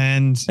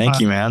 and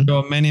thank you, man.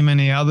 Got many,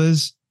 many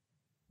others.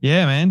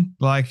 Yeah, man.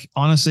 Like,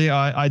 honestly,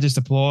 I just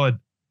applaud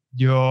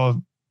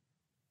your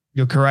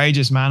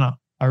courageous manner.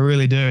 I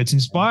really do. It's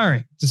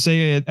inspiring to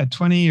see a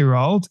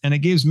 20-year-old, and it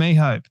gives me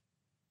hope,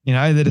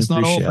 that it's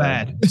not all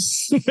bad.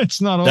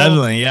 It's not all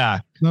definitely, yeah.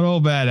 Not all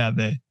bad out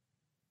there.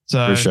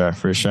 So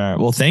for sure.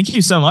 Well, thank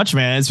you so much,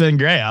 man. It's been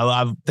great.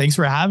 Thanks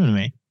for having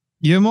me.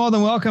 You're more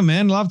than welcome,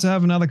 man. Love to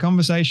have another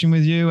conversation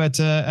with you at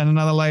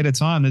another later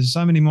time. There's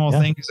so many more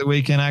things that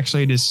we can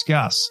actually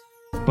discuss.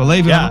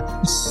 Believe it or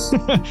not.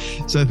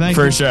 So thank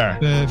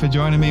you for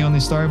joining me on the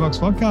Storybox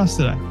podcast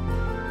today.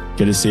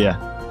 Good to see you.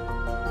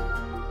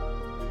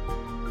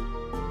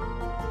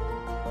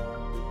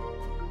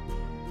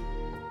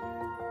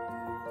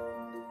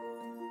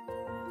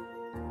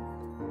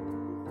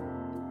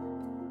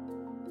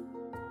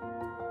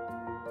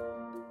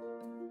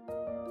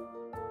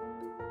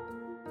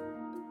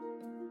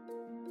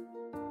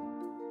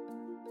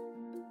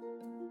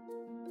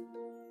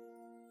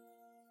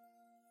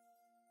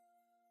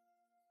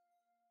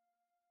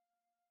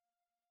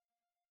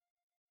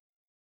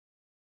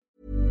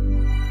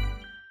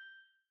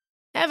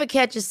 Ever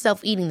catch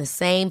yourself eating the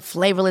same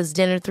flavorless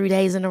dinner 3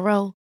 days in a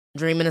row?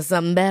 Dreaming of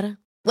something better?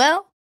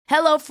 Well,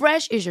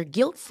 HelloFresh is your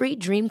guilt-free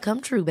dream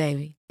come true,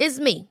 baby. It's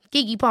me,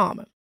 Keke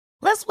Palmer.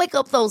 Let's wake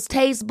up those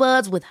taste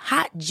buds with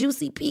hot,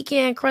 juicy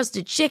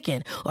pecan-crusted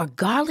chicken or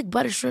garlic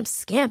butter shrimp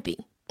scampi.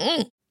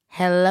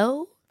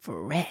 Hello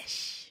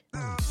Fresh.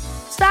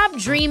 Stop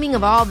dreaming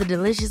of all the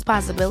delicious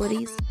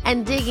possibilities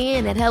and dig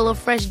in at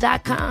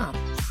HelloFresh.com.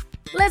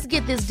 Let's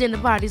get this dinner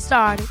party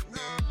started.